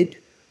ascended,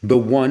 the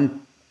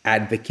one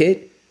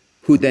advocate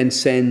who then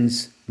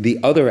sends the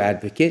other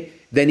advocate,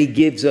 then he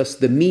gives us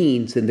the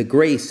means and the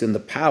grace and the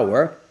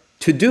power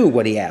to do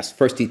what he asks.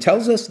 First he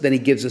tells us, then he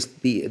gives us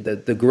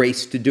the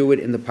grace to do it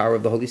in the power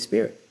of the Holy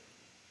Spirit.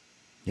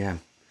 Yeah.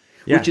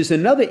 Which is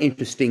another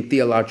interesting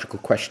theological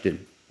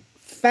question.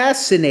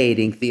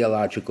 Fascinating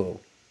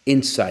theological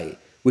insight,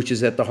 which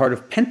is at the heart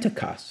of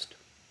Pentecost,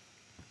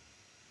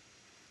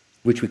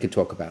 which we can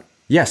talk about.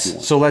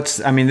 Yes. So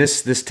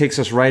this takes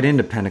us right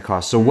into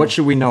Pentecost. So what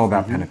should we know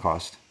about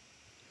Pentecost?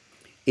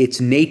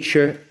 It's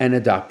nature and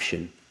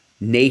adoption.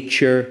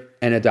 Nature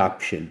and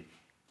adoption.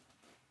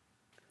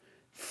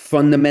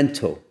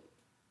 Fundamental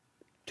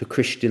to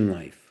Christian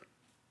life.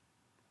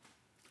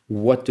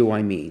 What do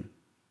I mean?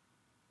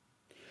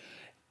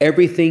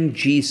 Everything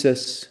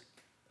Jesus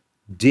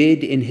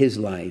did in his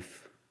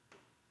life,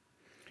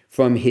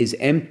 from his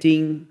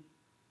emptying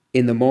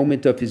in the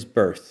moment of his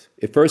birth,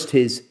 at first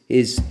his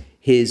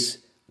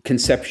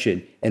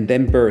conception and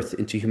then birth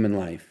into human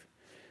life,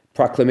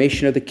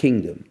 proclamation of the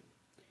kingdom,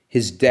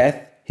 his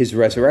death, his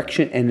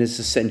resurrection, and his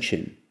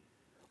ascension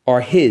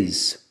are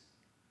his.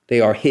 They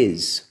are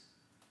his.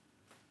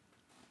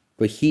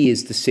 But he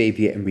is the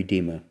Savior and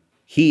Redeemer.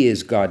 He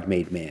is God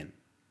made man.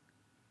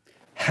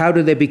 How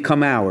do they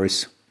become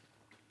ours?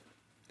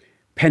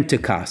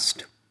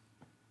 Pentecost.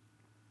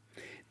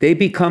 They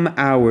become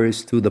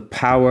ours through the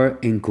power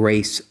and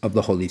grace of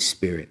the Holy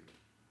Spirit,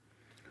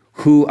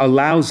 who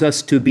allows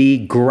us to be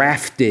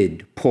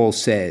grafted, Paul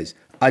says,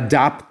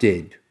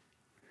 adopted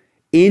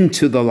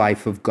into the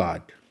life of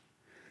God,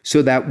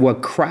 so that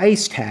what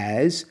Christ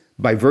has,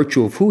 by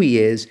virtue of who he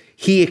is,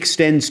 he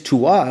extends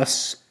to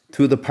us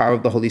through the power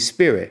of the Holy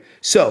Spirit.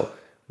 So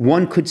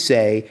one could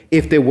say,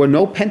 if there were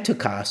no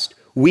Pentecost,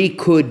 we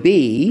could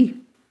be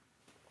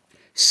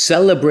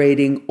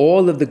celebrating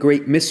all of the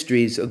great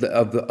mysteries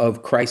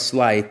of Christ's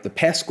life, the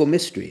Paschal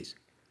mysteries,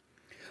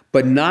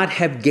 but not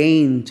have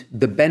gained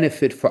the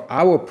benefit for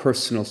our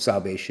personal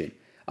salvation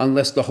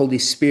unless the Holy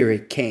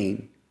Spirit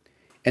came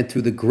and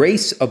through the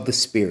grace of the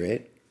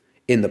Spirit,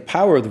 in the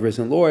power of the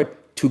risen Lord,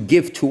 to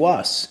give to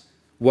us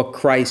what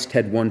Christ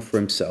had won for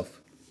himself,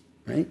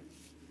 right?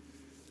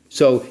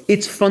 So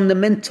it's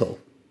fundamental,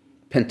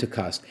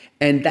 Pentecost,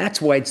 and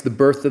that's why it's the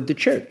birth of the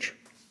church,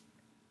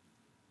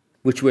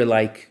 which we're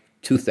like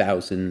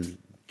 2,000,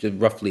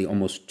 roughly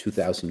almost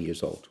 2,000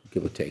 years old,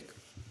 give or take.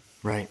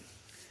 Right.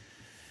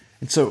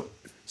 And so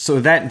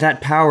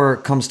that power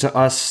comes to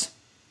us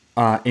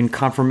in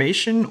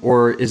confirmation,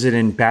 or is it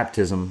in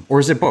baptism, or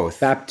is it both?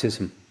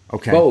 Baptism.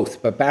 Okay.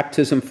 Both, but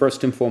baptism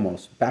first and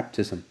foremost.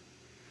 Baptism.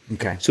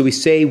 Okay. So we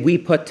say we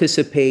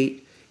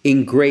participate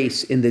in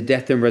grace in the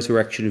death and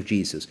resurrection of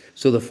Jesus.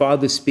 So the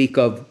fathers speak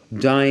of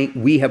dying.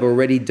 We have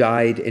already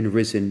died and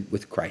risen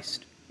with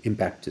Christ in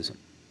baptism.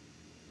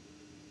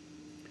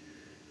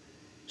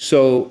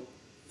 So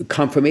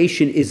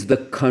confirmation is the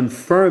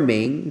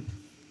confirming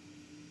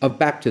of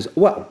baptism.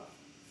 Well,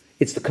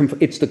 it's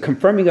the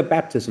confirming of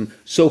baptism.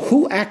 So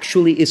who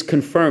actually is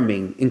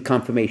confirming in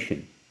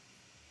confirmation?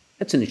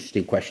 That's an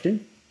interesting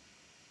question.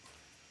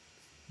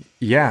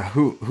 Yeah,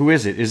 who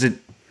is it? Is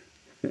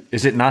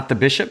it not the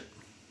bishop?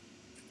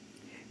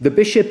 The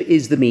bishop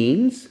is the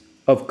means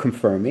of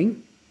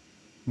confirming,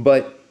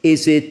 but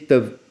is it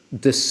the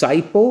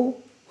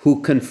disciple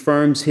who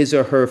confirms his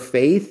or her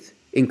faith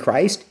in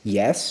Christ?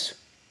 Yes,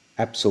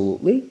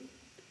 absolutely.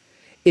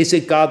 Is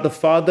it God the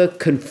Father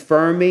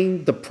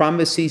confirming the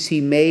promises he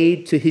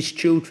made to his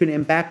children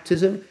in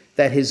baptism,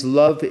 that his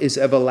love is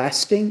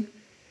everlasting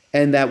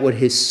and that what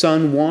his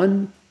Son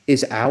won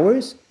is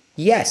ours?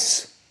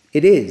 Yes,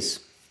 it is.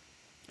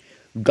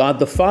 God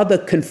the Father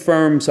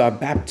confirms our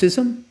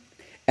baptism,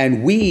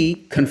 and we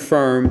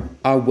confirm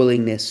our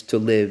willingness to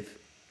live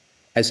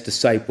as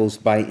disciples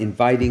by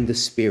inviting the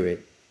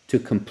Spirit to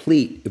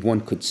complete, if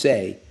one could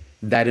say,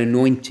 that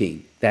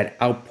anointing, that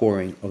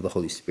outpouring of the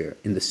Holy Spirit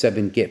in the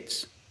 7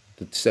 gifts,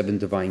 the 7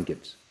 divine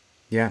gifts.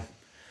 Yeah.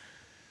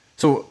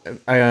 So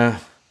I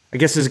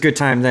guess it's a good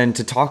time then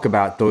to talk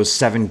about those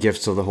 7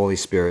 gifts of the Holy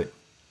Spirit.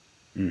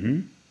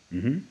 Well,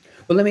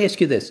 let me ask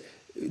you this.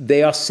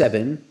 They are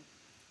 7.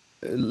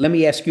 Let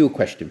me ask you a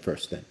question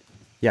first then.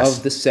 Yes.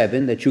 Of the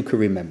 7 that you can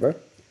remember,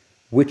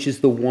 which is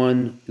the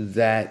one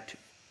that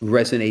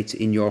resonates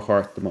in your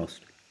heart the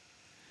most?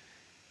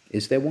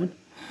 Is there one?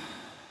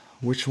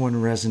 Which one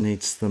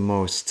resonates the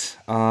most?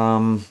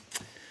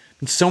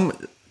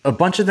 A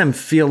bunch of them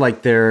feel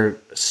like they're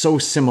so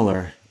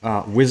similar.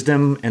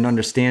 Wisdom and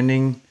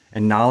understanding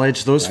and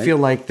knowledge; those feel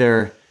like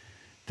they're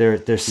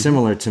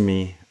similar to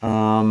me.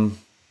 I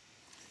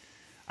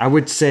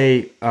would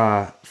say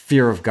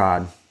fear of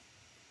God.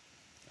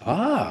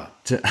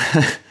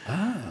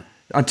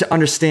 To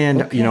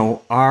understand,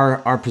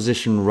 our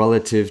position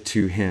relative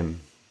to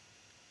Him.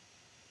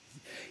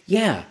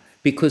 Yeah,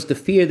 because the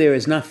fear there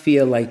is not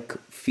fear like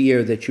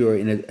fear that you're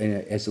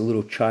as a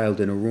little child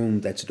in a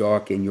room that's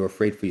dark and you're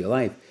afraid for your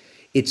life.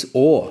 It's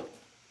awe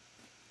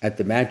at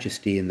the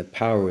majesty and the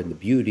power and the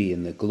beauty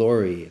and the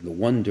glory and the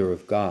wonder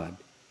of God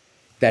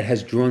that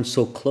has drawn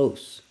so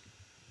close,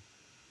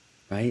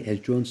 right? Has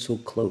drawn so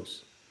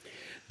close.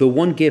 The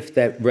one gift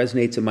that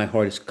resonates in my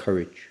heart is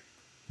courage.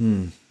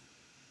 It's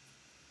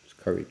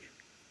courage.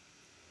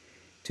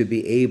 To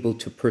be able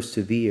to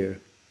persevere.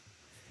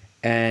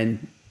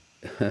 And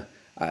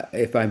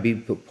if I'm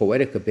being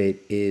poetic a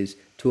bit, is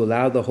to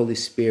allow the Holy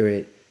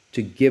Spirit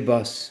to give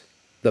us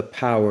the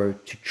power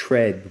to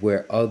tread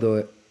where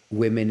other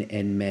women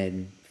and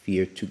men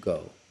fear to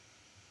go.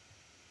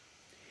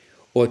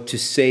 Or to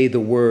say the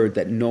word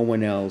that no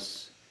one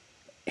else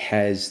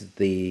has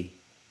the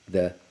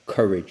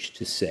courage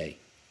to say.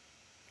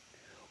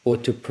 Or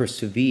to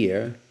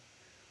persevere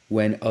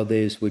when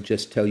others would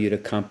just tell you to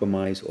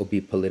compromise or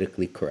be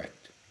politically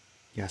correct.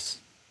 Yes.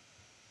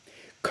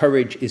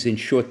 Courage is in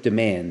short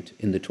demand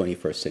in the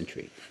 21st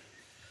century.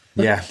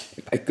 Yeah.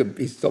 I could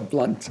be so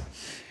blunt.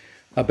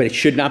 But it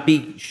should not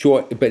be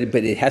short, but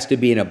it has to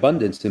be in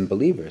abundance in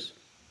believers.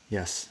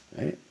 Yes.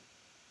 Right?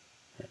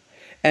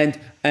 And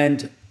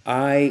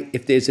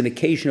if there's an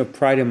occasion of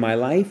pride in my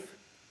life,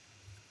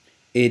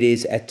 it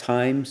is at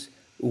times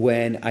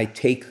when I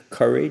take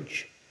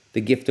courage,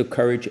 the gift of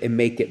courage, and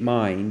make it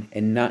mine,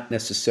 and not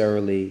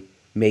necessarily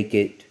make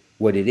it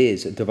what it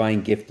is, a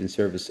divine gift in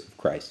service of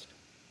Christ.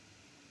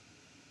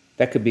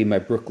 That could be my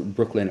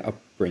Brooklyn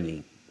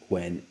upbringing,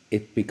 when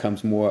it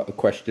becomes more a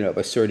question of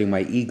asserting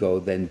my ego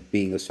than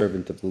being a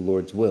servant of the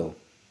Lord's will.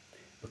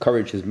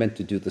 Courage is meant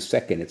to do the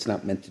second. It's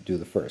not meant to do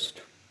the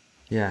first.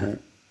 Yeah. Right?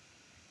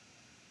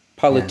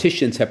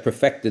 Politicians have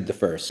perfected the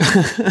first.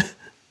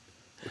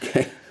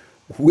 Okay.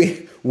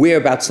 We're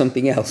about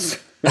something else.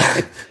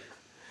 Right?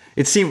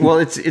 It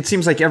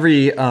seems like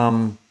every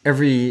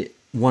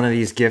one of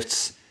these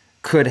gifts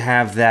could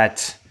have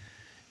that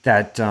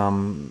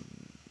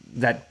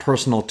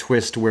personal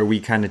twist where we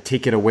kind of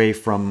take it away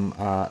from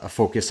a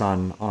focus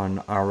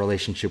on our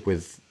relationship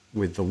with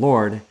the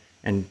Lord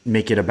and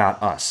make it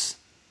about us.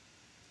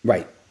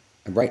 Right,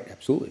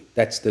 absolutely.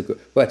 That's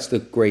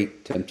the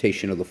great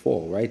temptation of the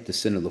fall, right? The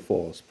sin of the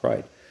fall is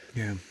pride.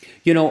 Yeah.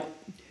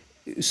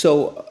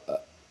 So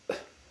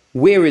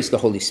where is the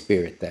Holy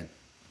Spirit then?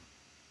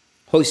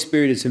 Holy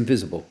Spirit is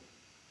invisible.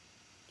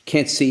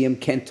 Can't see him,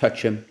 can't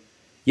touch him,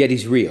 yet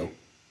he's real.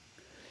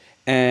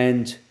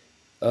 And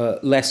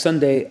last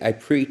Sunday, I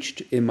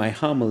preached in my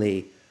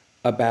homily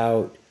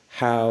about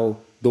how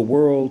the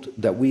world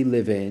that we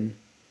live in,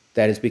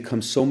 that has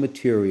become so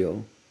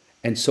material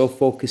and so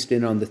focused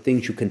in on the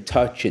things you can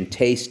touch and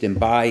taste and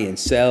buy and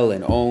sell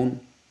and own,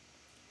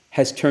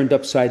 has turned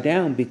upside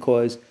down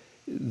because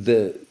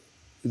the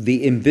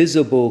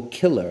invisible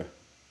killer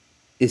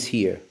is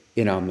here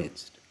in our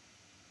midst.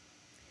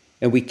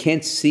 And we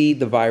can't see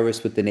the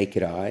virus with the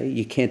naked eye.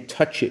 You can't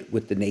touch it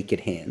with the naked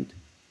hand.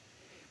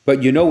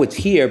 But you know it's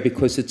here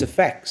because its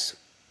effects.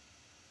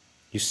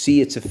 You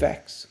see its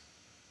effects.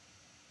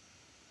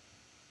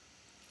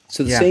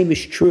 So the Yeah. same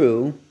is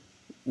true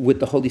with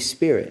the Holy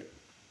Spirit.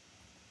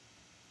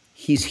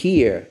 He's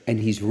here and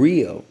he's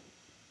real.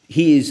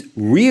 He is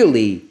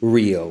really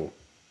real.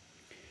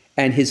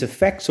 And his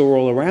effects are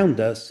all around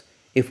us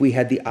if we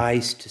had the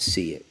eyes to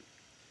see it.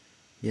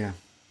 Yeah.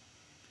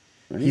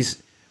 Right?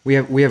 We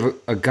have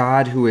a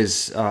God who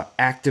is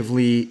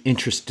actively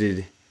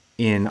interested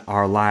in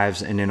our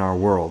lives and in our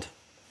world,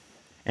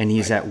 and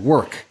he's Right. at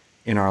work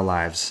in our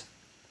lives.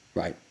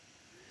 Right.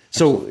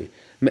 So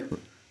Absolutely.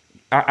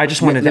 I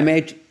just wanted Let to.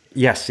 me,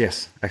 Yes,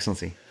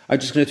 Excellency. I'm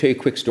just going to tell you a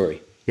quick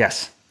story.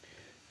 Yes.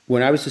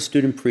 When I was a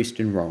student priest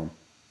in Rome,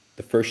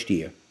 the first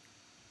year,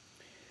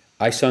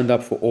 I signed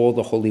up for all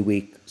the Holy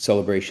Week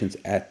celebrations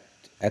at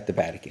the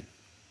Vatican.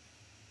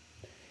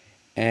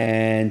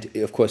 And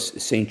of course,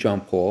 St.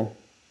 John Paul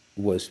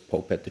was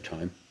Pope at the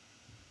time.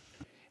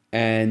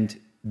 And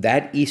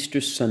that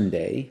Easter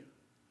Sunday,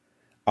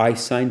 I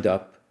signed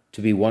up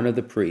to be one of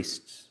the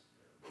priests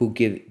who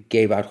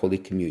gave out Holy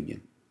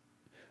Communion.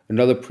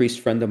 Another priest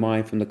friend of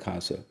mine from the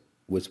Casa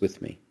was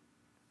with me.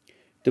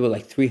 There were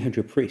like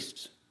 300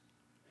 priests.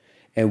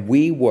 And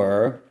we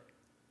were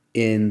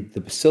in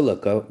the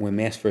Basilica when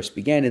Mass first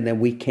began, and then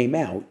we came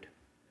out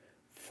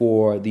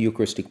for the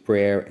Eucharistic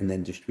prayer and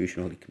then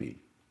distribution of Holy Communion.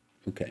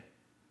 Okay.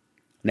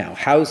 Now,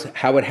 how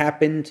it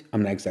happened,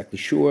 I'm not exactly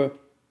sure.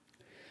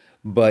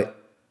 But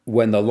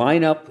when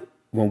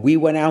we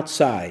went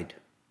outside,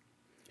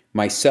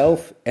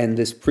 myself and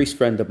this priest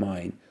friend of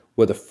mine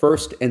were the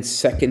first and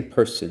second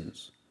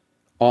persons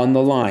on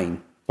the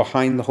line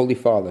behind the Holy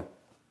Father.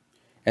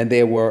 And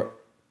there were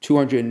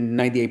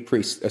 298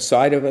 priests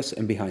aside of us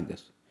and behind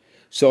us.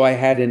 So I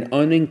had an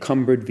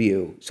unencumbered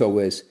view. So it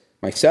was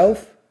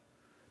myself,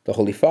 the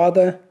Holy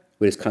Father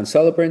with his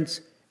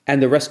concelebrants,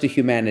 and the rest of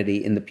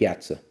humanity in the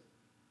piazza.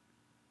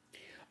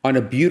 On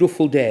a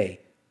beautiful day,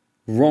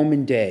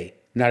 Roman day,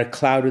 not a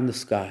cloud in the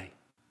sky.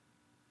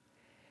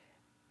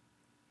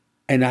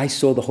 And I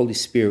saw the Holy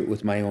Spirit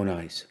with my own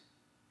eyes.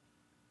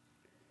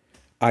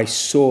 I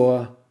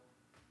saw,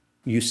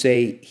 you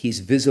say, he's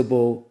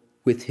visible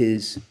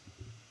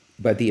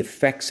by the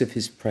effects of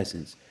his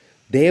presence.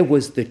 There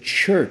was the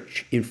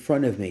church in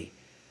front of me.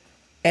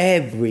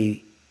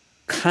 Every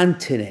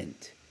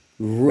continent,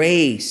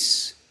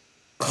 race,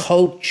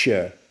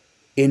 culture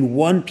in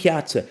one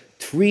piazza,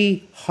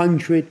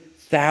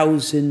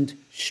 300,000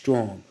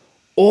 strong,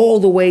 all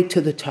the way to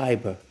the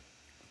Tiber,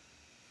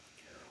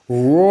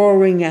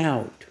 roaring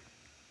out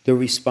the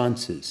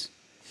responses,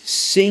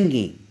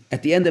 singing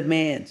at the end of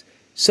Mass,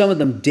 some of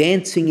them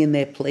dancing in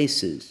their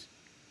places.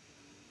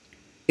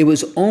 It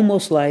was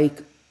almost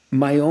like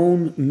my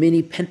own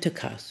mini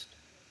Pentecost.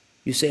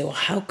 You say, well,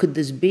 how could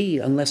this be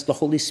unless the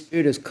Holy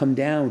Spirit has come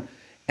down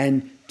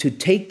and to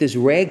take this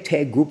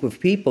ragtag group of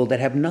people that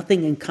have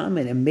nothing in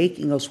common and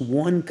making us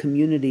one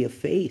community of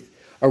faith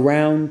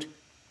around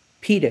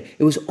Peter.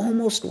 It was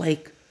almost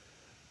like,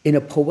 in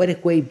a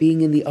poetic way,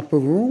 being in the upper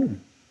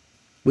room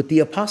with the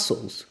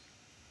apostles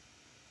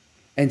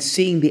and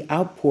seeing the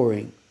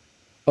outpouring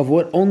of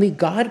what only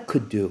God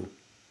could do.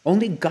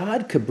 Only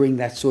God could bring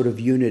that sort of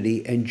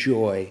unity and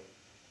joy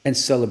and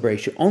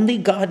celebration. Only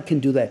God can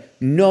do that.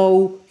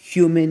 No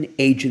human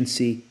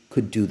agency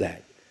could do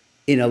that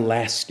in a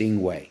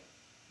lasting way.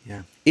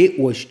 Yeah. It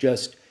was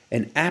just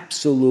an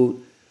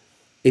absolute,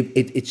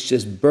 it's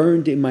just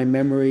burned in my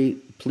memory,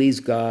 please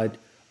God,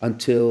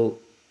 until,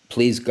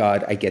 please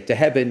God, I get to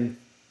heaven,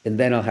 and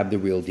then I'll have the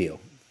real deal,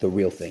 the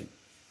real thing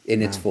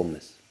in its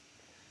fullness.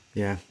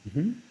 Yeah.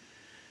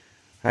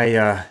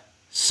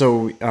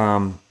 So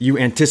you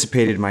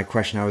anticipated my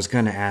question. I was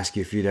going to ask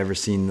you if you'd ever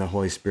seen the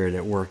Holy Spirit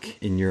at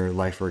work in your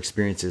life or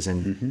experiences,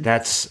 and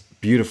that's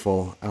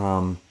beautiful.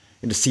 And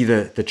to see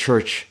the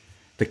church,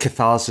 the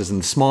Catholicism,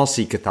 the small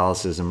c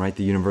Catholicism, right?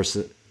 The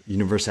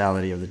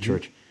universality of the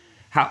church.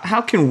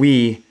 How can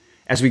we,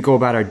 as we go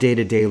about our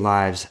day-to-day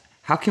lives,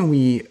 how can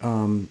we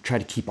try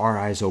to keep our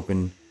eyes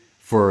open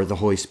for the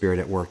Holy Spirit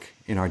at work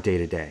in our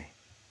day-to-day?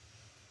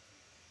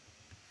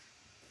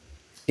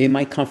 In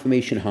my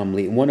confirmation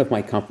homily, one of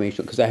my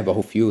confirmation, because I have a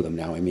whole few of them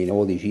now, I mean,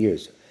 all these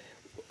years,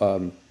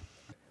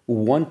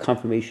 one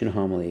confirmation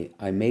homily,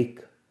 I make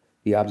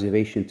the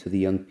observation to the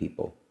young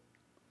people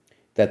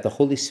that the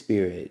Holy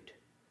Spirit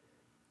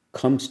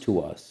comes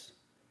to us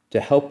to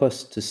help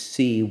us to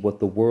see what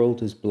the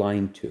world is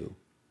blind to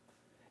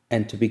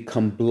and to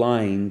become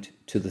blind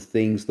to the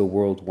things the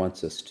world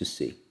wants us to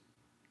see.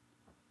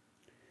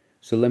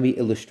 So let me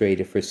illustrate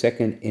it for a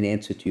second in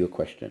answer to your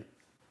question.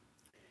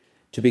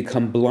 To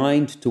become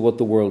blind to what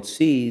the world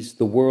sees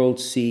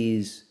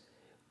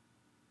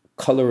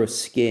color of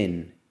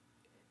skin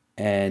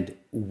and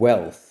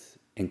wealth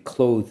and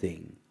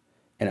clothing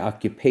and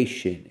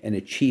occupation and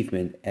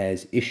achievement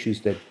as issues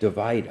that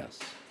divide us,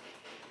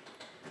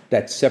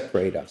 that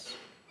separate us.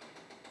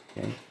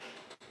 Okay?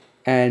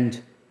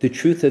 And the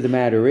truth of the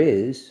matter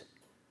is,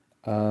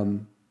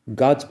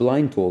 God's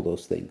blind to all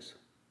those things.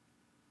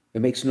 It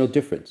makes no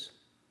difference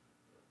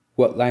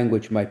what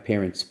language my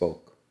parents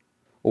spoke,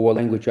 or what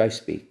language I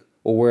speak,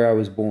 or where I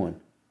was born,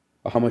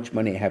 or how much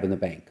money I have in the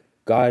bank.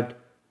 God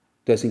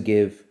doesn't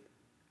give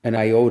an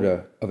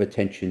iota of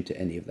attention to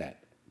any of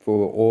that, for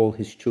we're all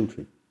his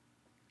children.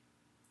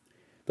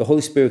 The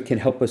Holy Spirit can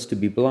help us to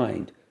be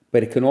blind,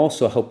 but it can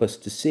also help us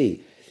to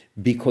see,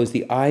 because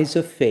the eyes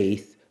of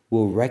faith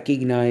will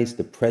recognize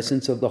the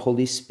presence of the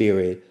Holy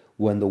Spirit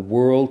when the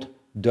world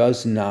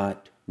does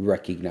not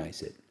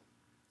recognize it,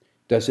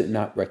 does it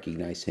not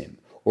recognize him,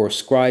 or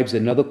ascribes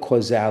another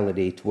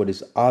causality to what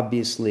is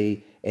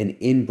obviously an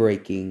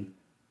inbreaking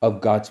of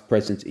God's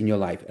presence in your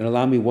life. And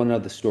allow me one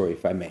other story,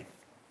 if I may.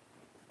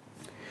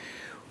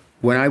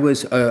 When I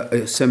was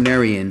a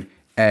seminarian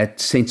at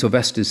St.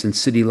 Sylvester's in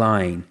City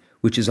Line,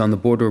 which is on the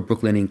border of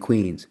Brooklyn and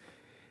Queens,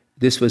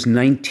 this was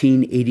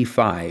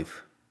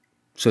 1985,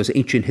 so it's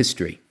ancient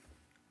history.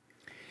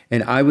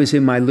 And I was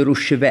in my little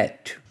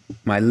Chevette,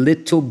 my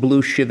little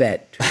blue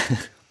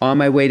Chevette, on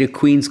my way to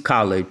Queens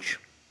College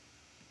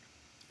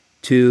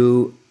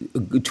to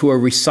a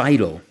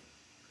recital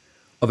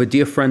of a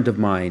dear friend of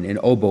mine, an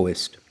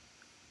oboist.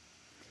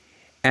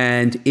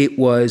 And it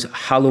was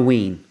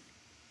Halloween.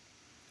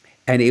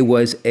 And it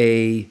was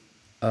I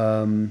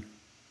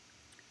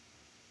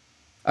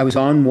was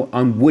on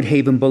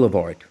Woodhaven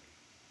Boulevard,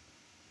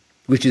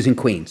 which is in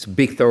Queens,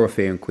 big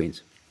thoroughfare in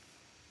Queens.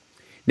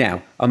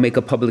 Now, I'll make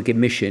a public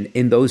admission.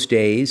 In those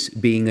days,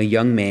 being a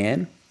young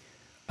man,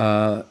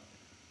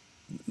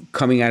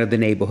 coming out of the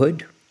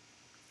neighborhood,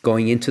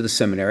 going into the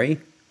seminary,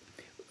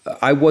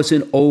 I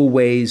wasn't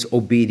always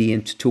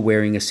obedient to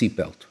wearing a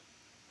seatbelt.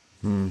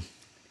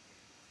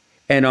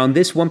 And on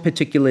this one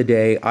particular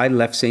day, I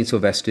left St.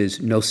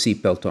 Sylvester's, no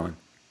seatbelt on.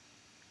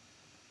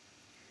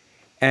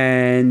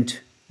 And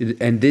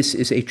this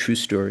is a true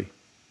story.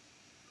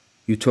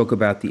 You talk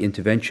about the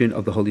intervention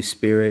of the Holy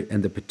Spirit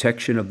and the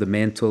protection of the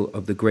mantle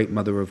of the great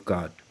Mother of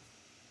God.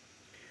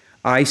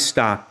 I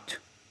stopped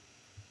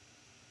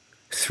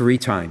 3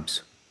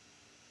 times.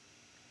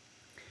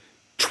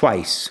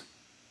 Twice,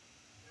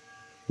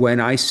 when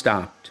I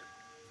stopped,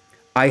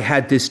 I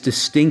had this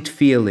distinct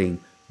feeling,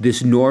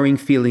 this gnawing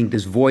feeling,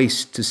 this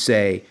voice to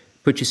say,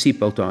 put your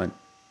seatbelt on,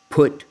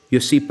 put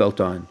your seatbelt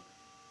on,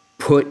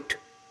 put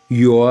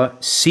your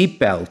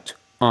seatbelt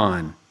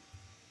on.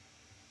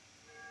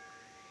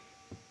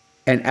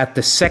 And at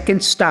the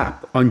second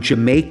stop on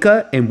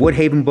Jamaica and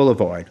Woodhaven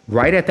Boulevard,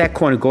 right at that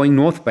corner going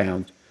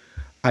northbound,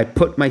 I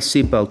put my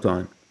seatbelt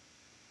on.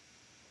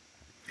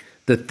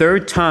 The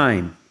third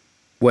time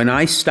when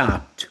I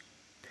stopped,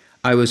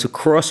 I was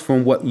across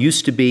from what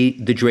used to be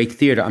the Drake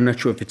Theater. I'm not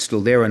sure if it's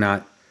still there or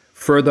not,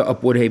 further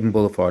up Woodhaven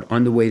Boulevard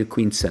on the way to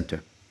Queens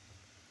Center.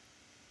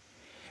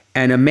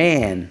 And a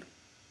man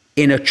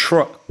in a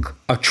truck,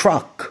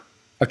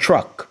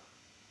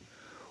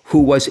 who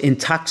was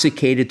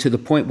intoxicated to the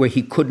point where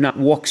he could not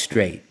walk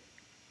straight,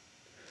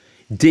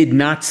 did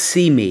not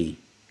see me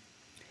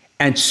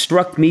and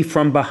struck me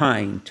from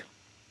behind.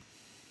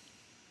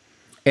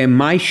 And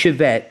my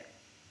Chevette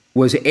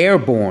was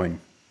airborne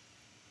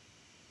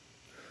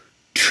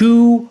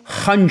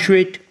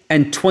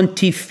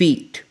 220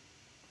 feet.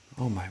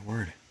 Oh, my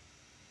word.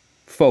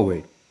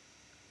 Forward.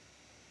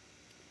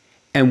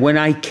 And when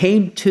I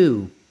came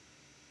to,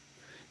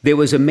 there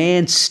was a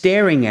man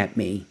staring at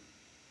me.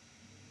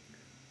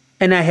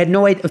 And I had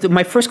no idea.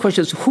 My first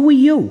question was, who are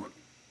you?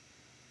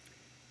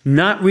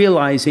 Not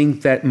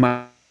realizing that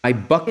my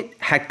bucket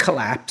had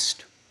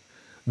collapsed.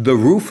 The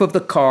roof of the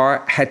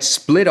car had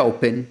split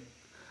open.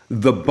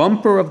 The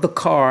bumper of the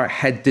car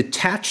had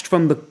detached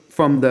from the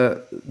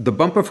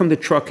bumper from the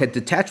truck had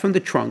detached from the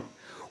trunk,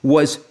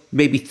 was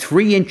maybe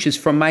 3 inches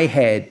from my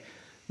head.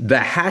 The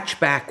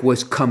hatchback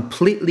was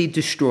completely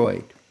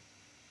destroyed.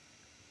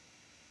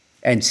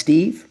 And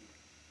Steve,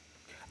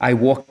 I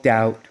walked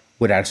out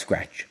without a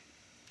scratch.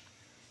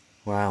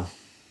 Wow.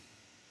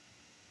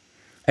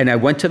 And I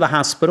went to the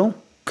hospital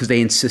because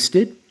they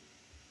insisted.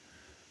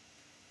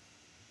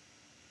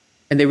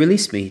 And they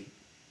released me.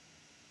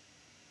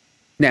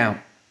 Now,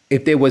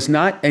 if there was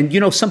not, and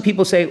some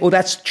people say, oh,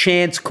 that's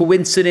chance,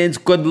 coincidence,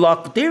 good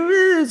luck. There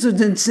is,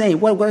 it's insane.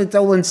 It's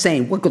all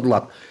insane. What good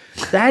luck?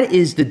 That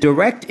is the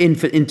direct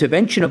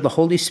intervention of the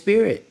Holy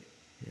Spirit.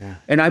 Yeah.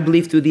 And I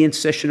believe through the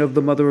intercession of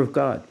the Mother of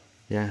God.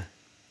 Yeah.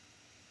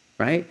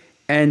 Right?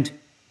 And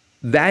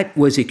that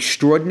was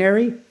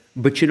extraordinary.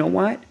 But you know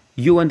what?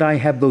 You and I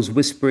have those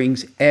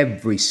whisperings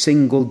every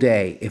single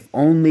day. If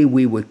only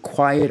we would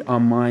quiet our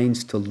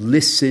minds to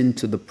listen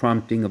to the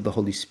prompting of the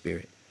Holy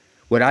Spirit.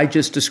 What I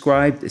just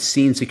described, as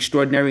seems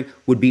extraordinary,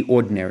 would be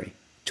ordinary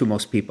to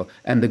most people.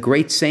 And the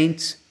great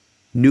saints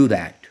knew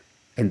that.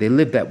 And they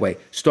lived that way,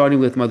 starting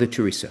with Mother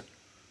Teresa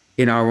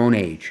in our own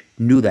age,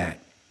 knew that.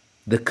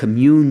 The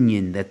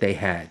communion that they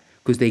had,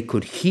 because they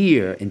could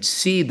hear and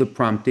see the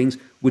promptings,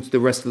 which the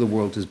rest of the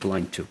world is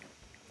blind to.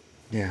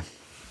 Yeah.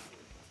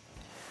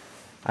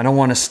 I don't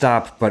want to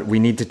stop, but we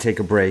need to take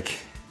a break,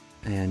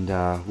 and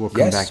we'll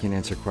come back and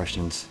answer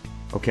questions.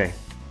 Okay.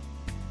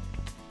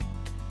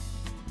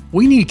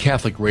 We need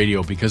Catholic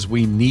radio because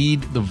we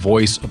need the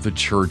voice of the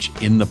Church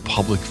in the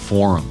public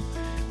forum.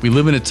 We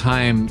live in a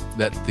time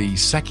that the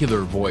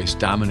secular voice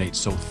dominates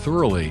so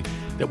thoroughly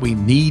that we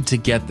need to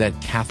get that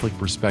Catholic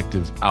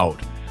perspective out.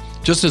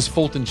 Just as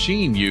Fulton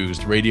Sheen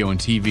used radio and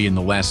TV in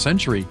the last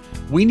century,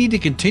 we need to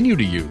continue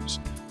to use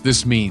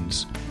this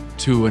means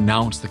to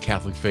announce the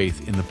Catholic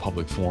faith in the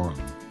public forum.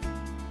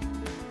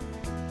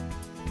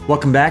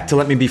 Welcome back to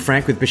Let Me Be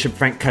Frank with Bishop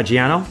Frank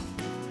Caggiano.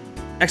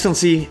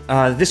 Excellency,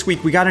 this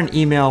week we got an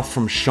email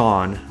from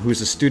Sean, who's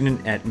a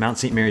student at Mount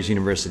St. Mary's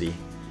University.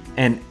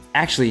 And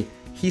actually,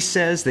 he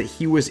says that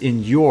he was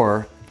in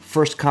your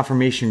first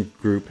confirmation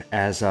group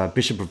as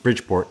Bishop of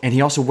Bridgeport, and he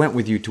also went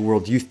with you to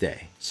World Youth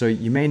Day. So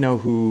you may know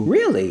who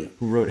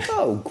wrote it.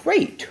 Oh,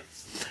 great.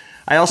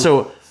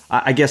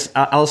 I guess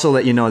I'll also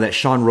let you know that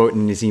Sean wrote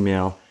in his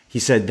email, he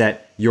said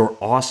that you're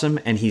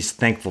awesome and he's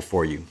thankful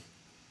for you.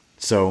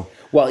 So,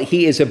 well,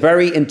 he is a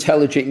very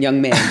intelligent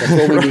young man. That's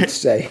all we need to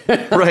say.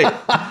 Right.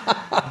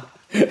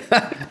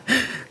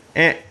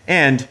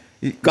 and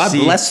God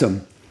bless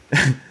him.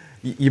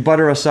 You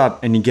butter us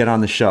up and you get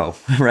on the show,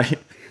 right?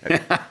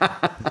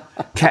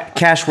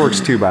 Cash works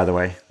too, by the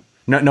way.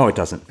 No, it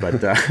doesn't.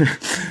 But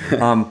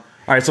all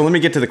right, so let me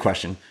get to the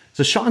question.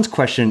 So Sean's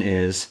question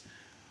is,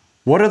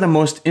 what are the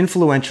most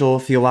influential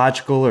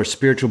theological or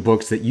spiritual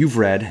books that you've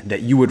read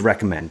that you would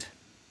recommend?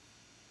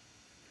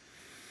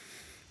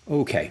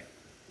 Okay.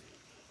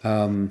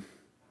 I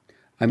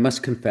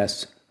must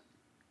confess,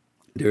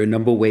 there are a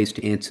number of ways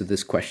to answer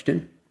this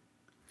question,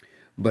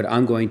 but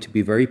I'm going to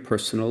be very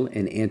personal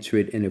and answer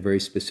it in a very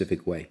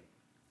specific way.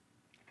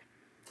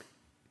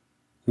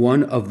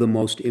 One of the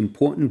most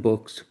important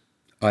books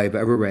I've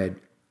ever read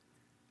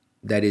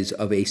that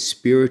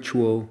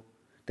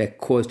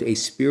caused a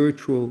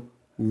spiritual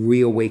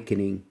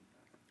reawakening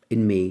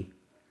in me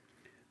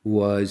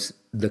was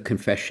The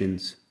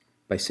Confessions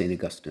by St.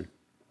 Augustine.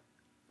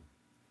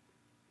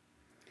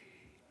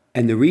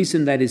 And the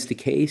reason that is the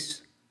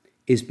case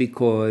is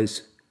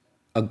because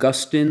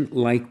Augustine,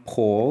 like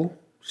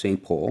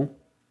St. Paul,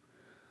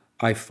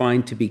 I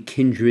find to be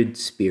kindred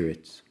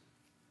spirits.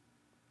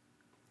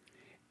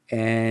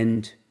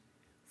 And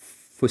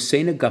for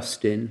St.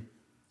 Augustine,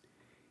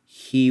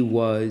 he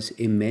was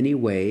in many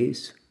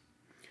ways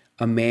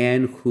a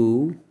man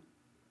who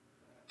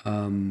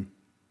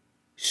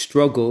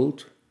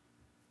struggled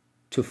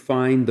to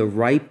find the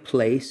right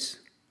place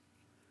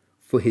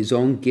for his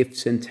own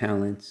gifts and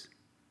talents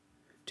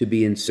to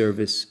be in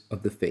service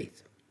of the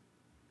faith.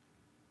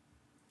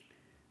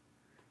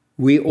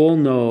 We all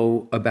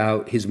know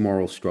about his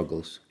moral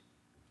struggles.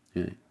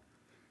 Okay?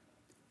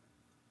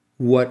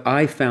 What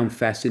I found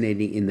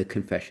fascinating in the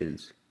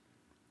Confessions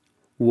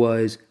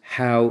was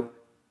how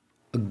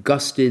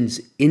Augustine's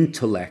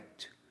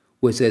intellect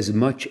was as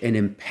much an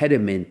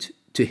impediment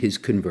to his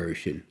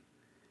conversion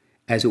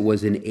as it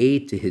was an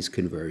aid to his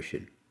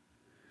conversion,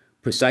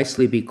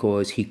 precisely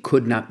because he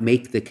could not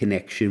make the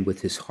connection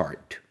with his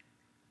heart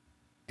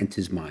and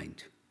his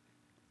mind.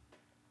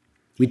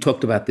 We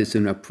talked about this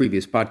in our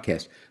previous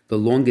podcast. The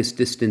longest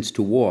distance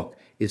to walk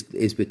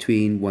is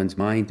between one's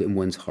mind and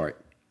one's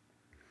heart.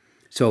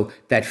 So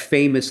that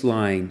famous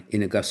line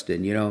in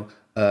Augustine,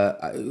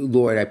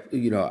 Lord, I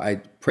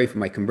pray for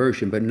my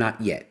conversion, but not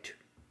yet.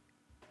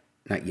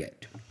 Not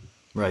yet.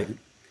 Right.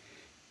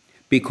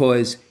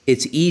 Because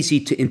it's easy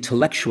to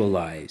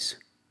intellectualize,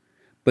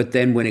 but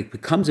then when it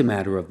becomes a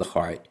matter of the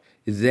heart,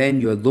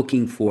 then you're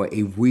looking for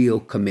a real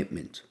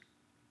commitment.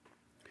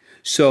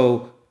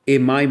 So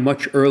in my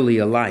much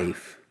earlier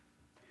life,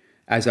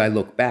 as I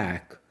look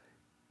back,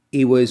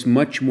 it was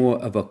much more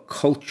of a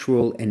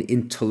cultural and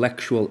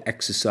intellectual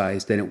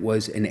exercise than it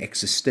was an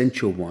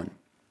existential one.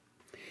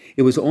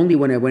 It was only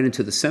when I went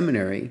into the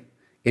seminary,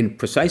 and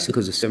precisely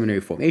because of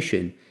seminary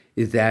formation,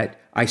 is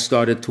that I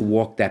started to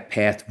walk that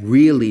path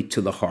really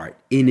to the heart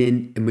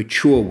in a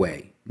mature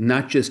way,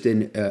 not just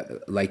in a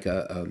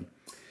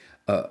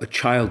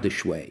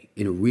childish way,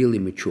 in a really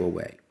mature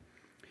way.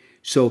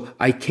 So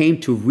I came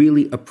to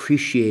really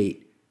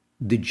appreciate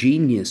the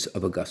genius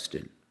of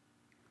Augustine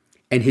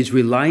and his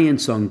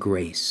reliance on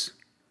grace,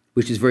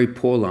 which is very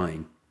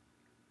Pauline,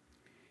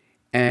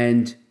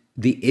 and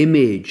the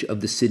image of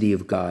the city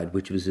of God,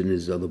 which was in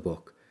his other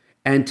book,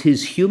 and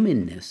his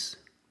humanness.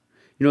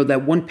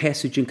 That one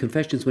passage in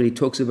Confessions when he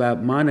talks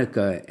about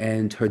Monica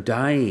and her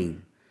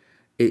dying,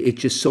 it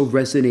just so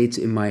resonates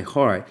in my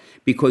heart,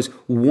 because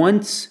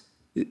once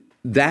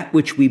that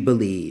which we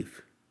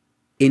believe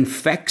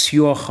infects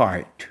your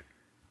heart,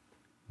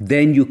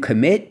 then you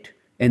commit,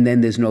 and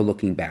then there's no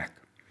looking back.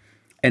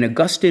 And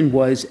Augustine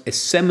was a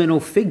seminal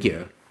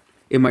figure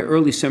in my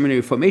early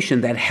seminary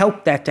formation that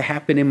helped that to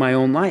happen in my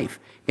own life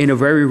in a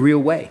very real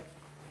way.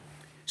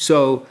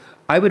 So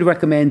I would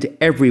recommend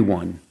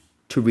everyone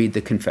to read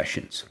the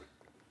Confessions.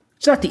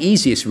 It's not the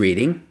easiest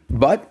reading,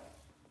 but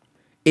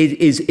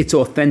it's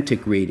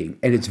authentic reading,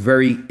 and it's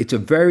a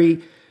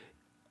very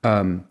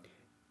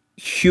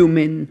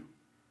human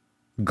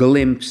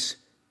glimpse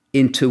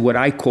into what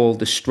I call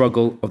the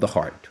struggle of the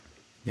heart.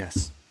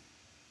 Yes.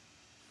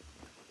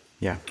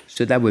 Yeah.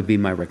 So that would be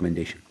my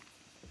recommendation.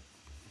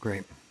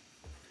 Great.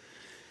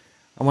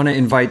 I want to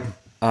invite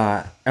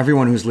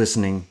everyone who's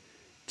listening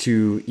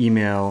to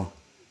email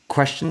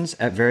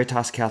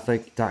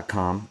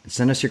questions@veritascatholic.com.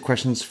 Send us your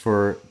questions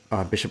for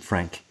Bishop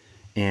Frank,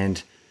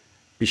 and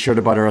be sure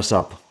to butter us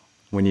up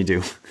when you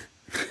do.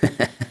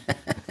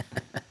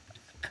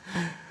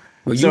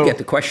 Well, you get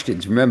the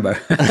questions, remember.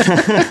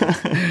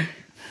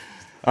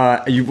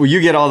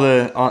 You get all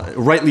the,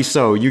 rightly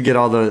so, you get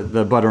all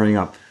the buttering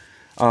up.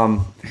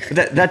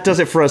 That does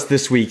it for us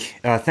this week.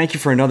 Thank you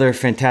for another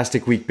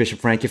fantastic week, Bishop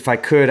Frank. If I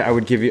could,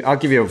 I'll give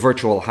you a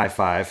virtual high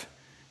five.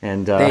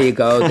 And there you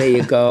go. There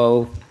you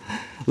go.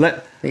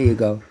 There you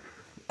go.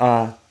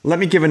 Let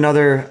me give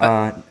another.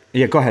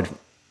 Yeah, go ahead,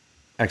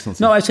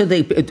 Excellency. No, I said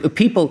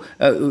people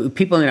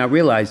now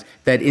realize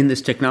that in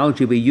this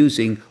technology we're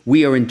using,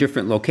 we are in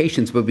different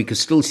locations, but we can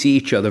still see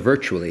each other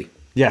virtually.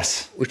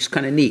 Yes, which is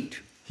kind of neat.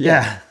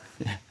 Yeah.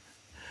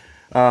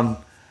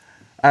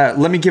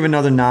 Let me give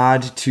another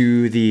nod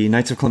to the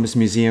Knights of Columbus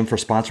Museum for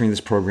sponsoring this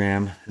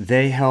program.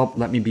 They help,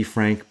 let me be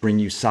frank, bring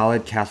you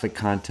solid Catholic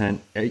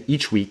content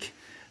each week.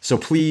 So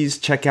please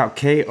check out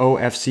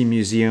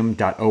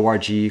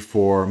kofcmuseum.org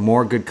for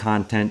more good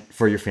content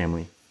for your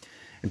family.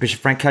 And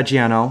Bishop Frank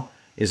Caggiano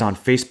is on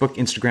Facebook,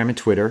 Instagram, and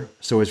Twitter.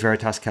 So is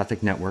Veritas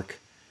Catholic Network.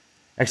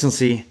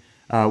 Excellency,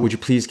 would you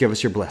please give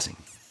us your blessing?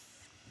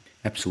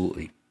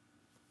 Absolutely.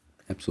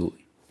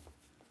 Absolutely.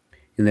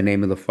 In the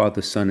name of the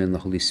Father, Son, and the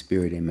Holy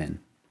Spirit,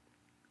 amen.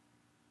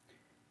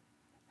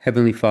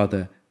 Heavenly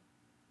Father,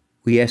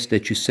 we ask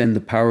that you send the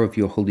power of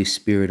your Holy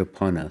Spirit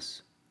upon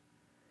us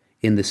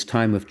in this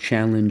time of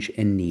challenge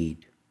and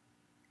need,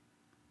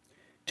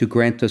 to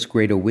grant us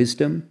greater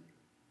wisdom,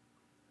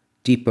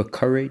 deeper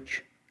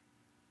courage,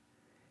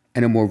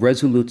 and a more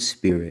resolute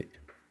spirit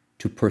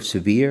to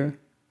persevere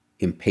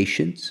in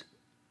patience,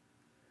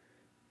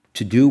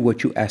 to do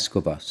what you ask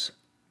of us,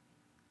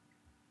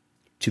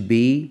 to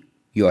be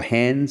your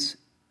hands,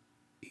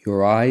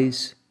 your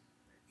eyes,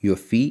 your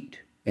feet,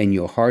 and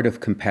your heart of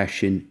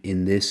compassion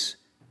in this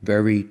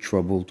very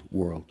troubled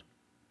world.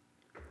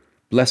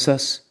 Bless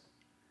us,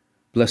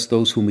 bless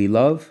those whom we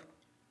love,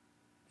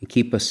 and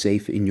keep us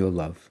safe in your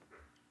love.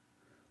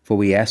 For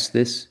we ask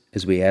this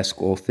as we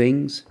ask all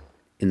things,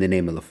 in the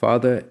name of the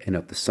Father, and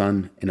of the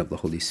Son, and of the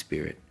Holy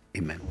Spirit.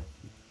 Amen.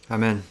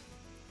 Amen.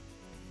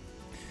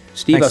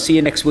 Steve, Thanks. I'll see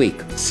you next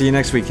week. See you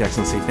next week,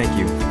 Excellency. Thank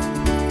you.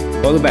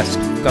 All the best.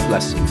 God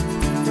bless.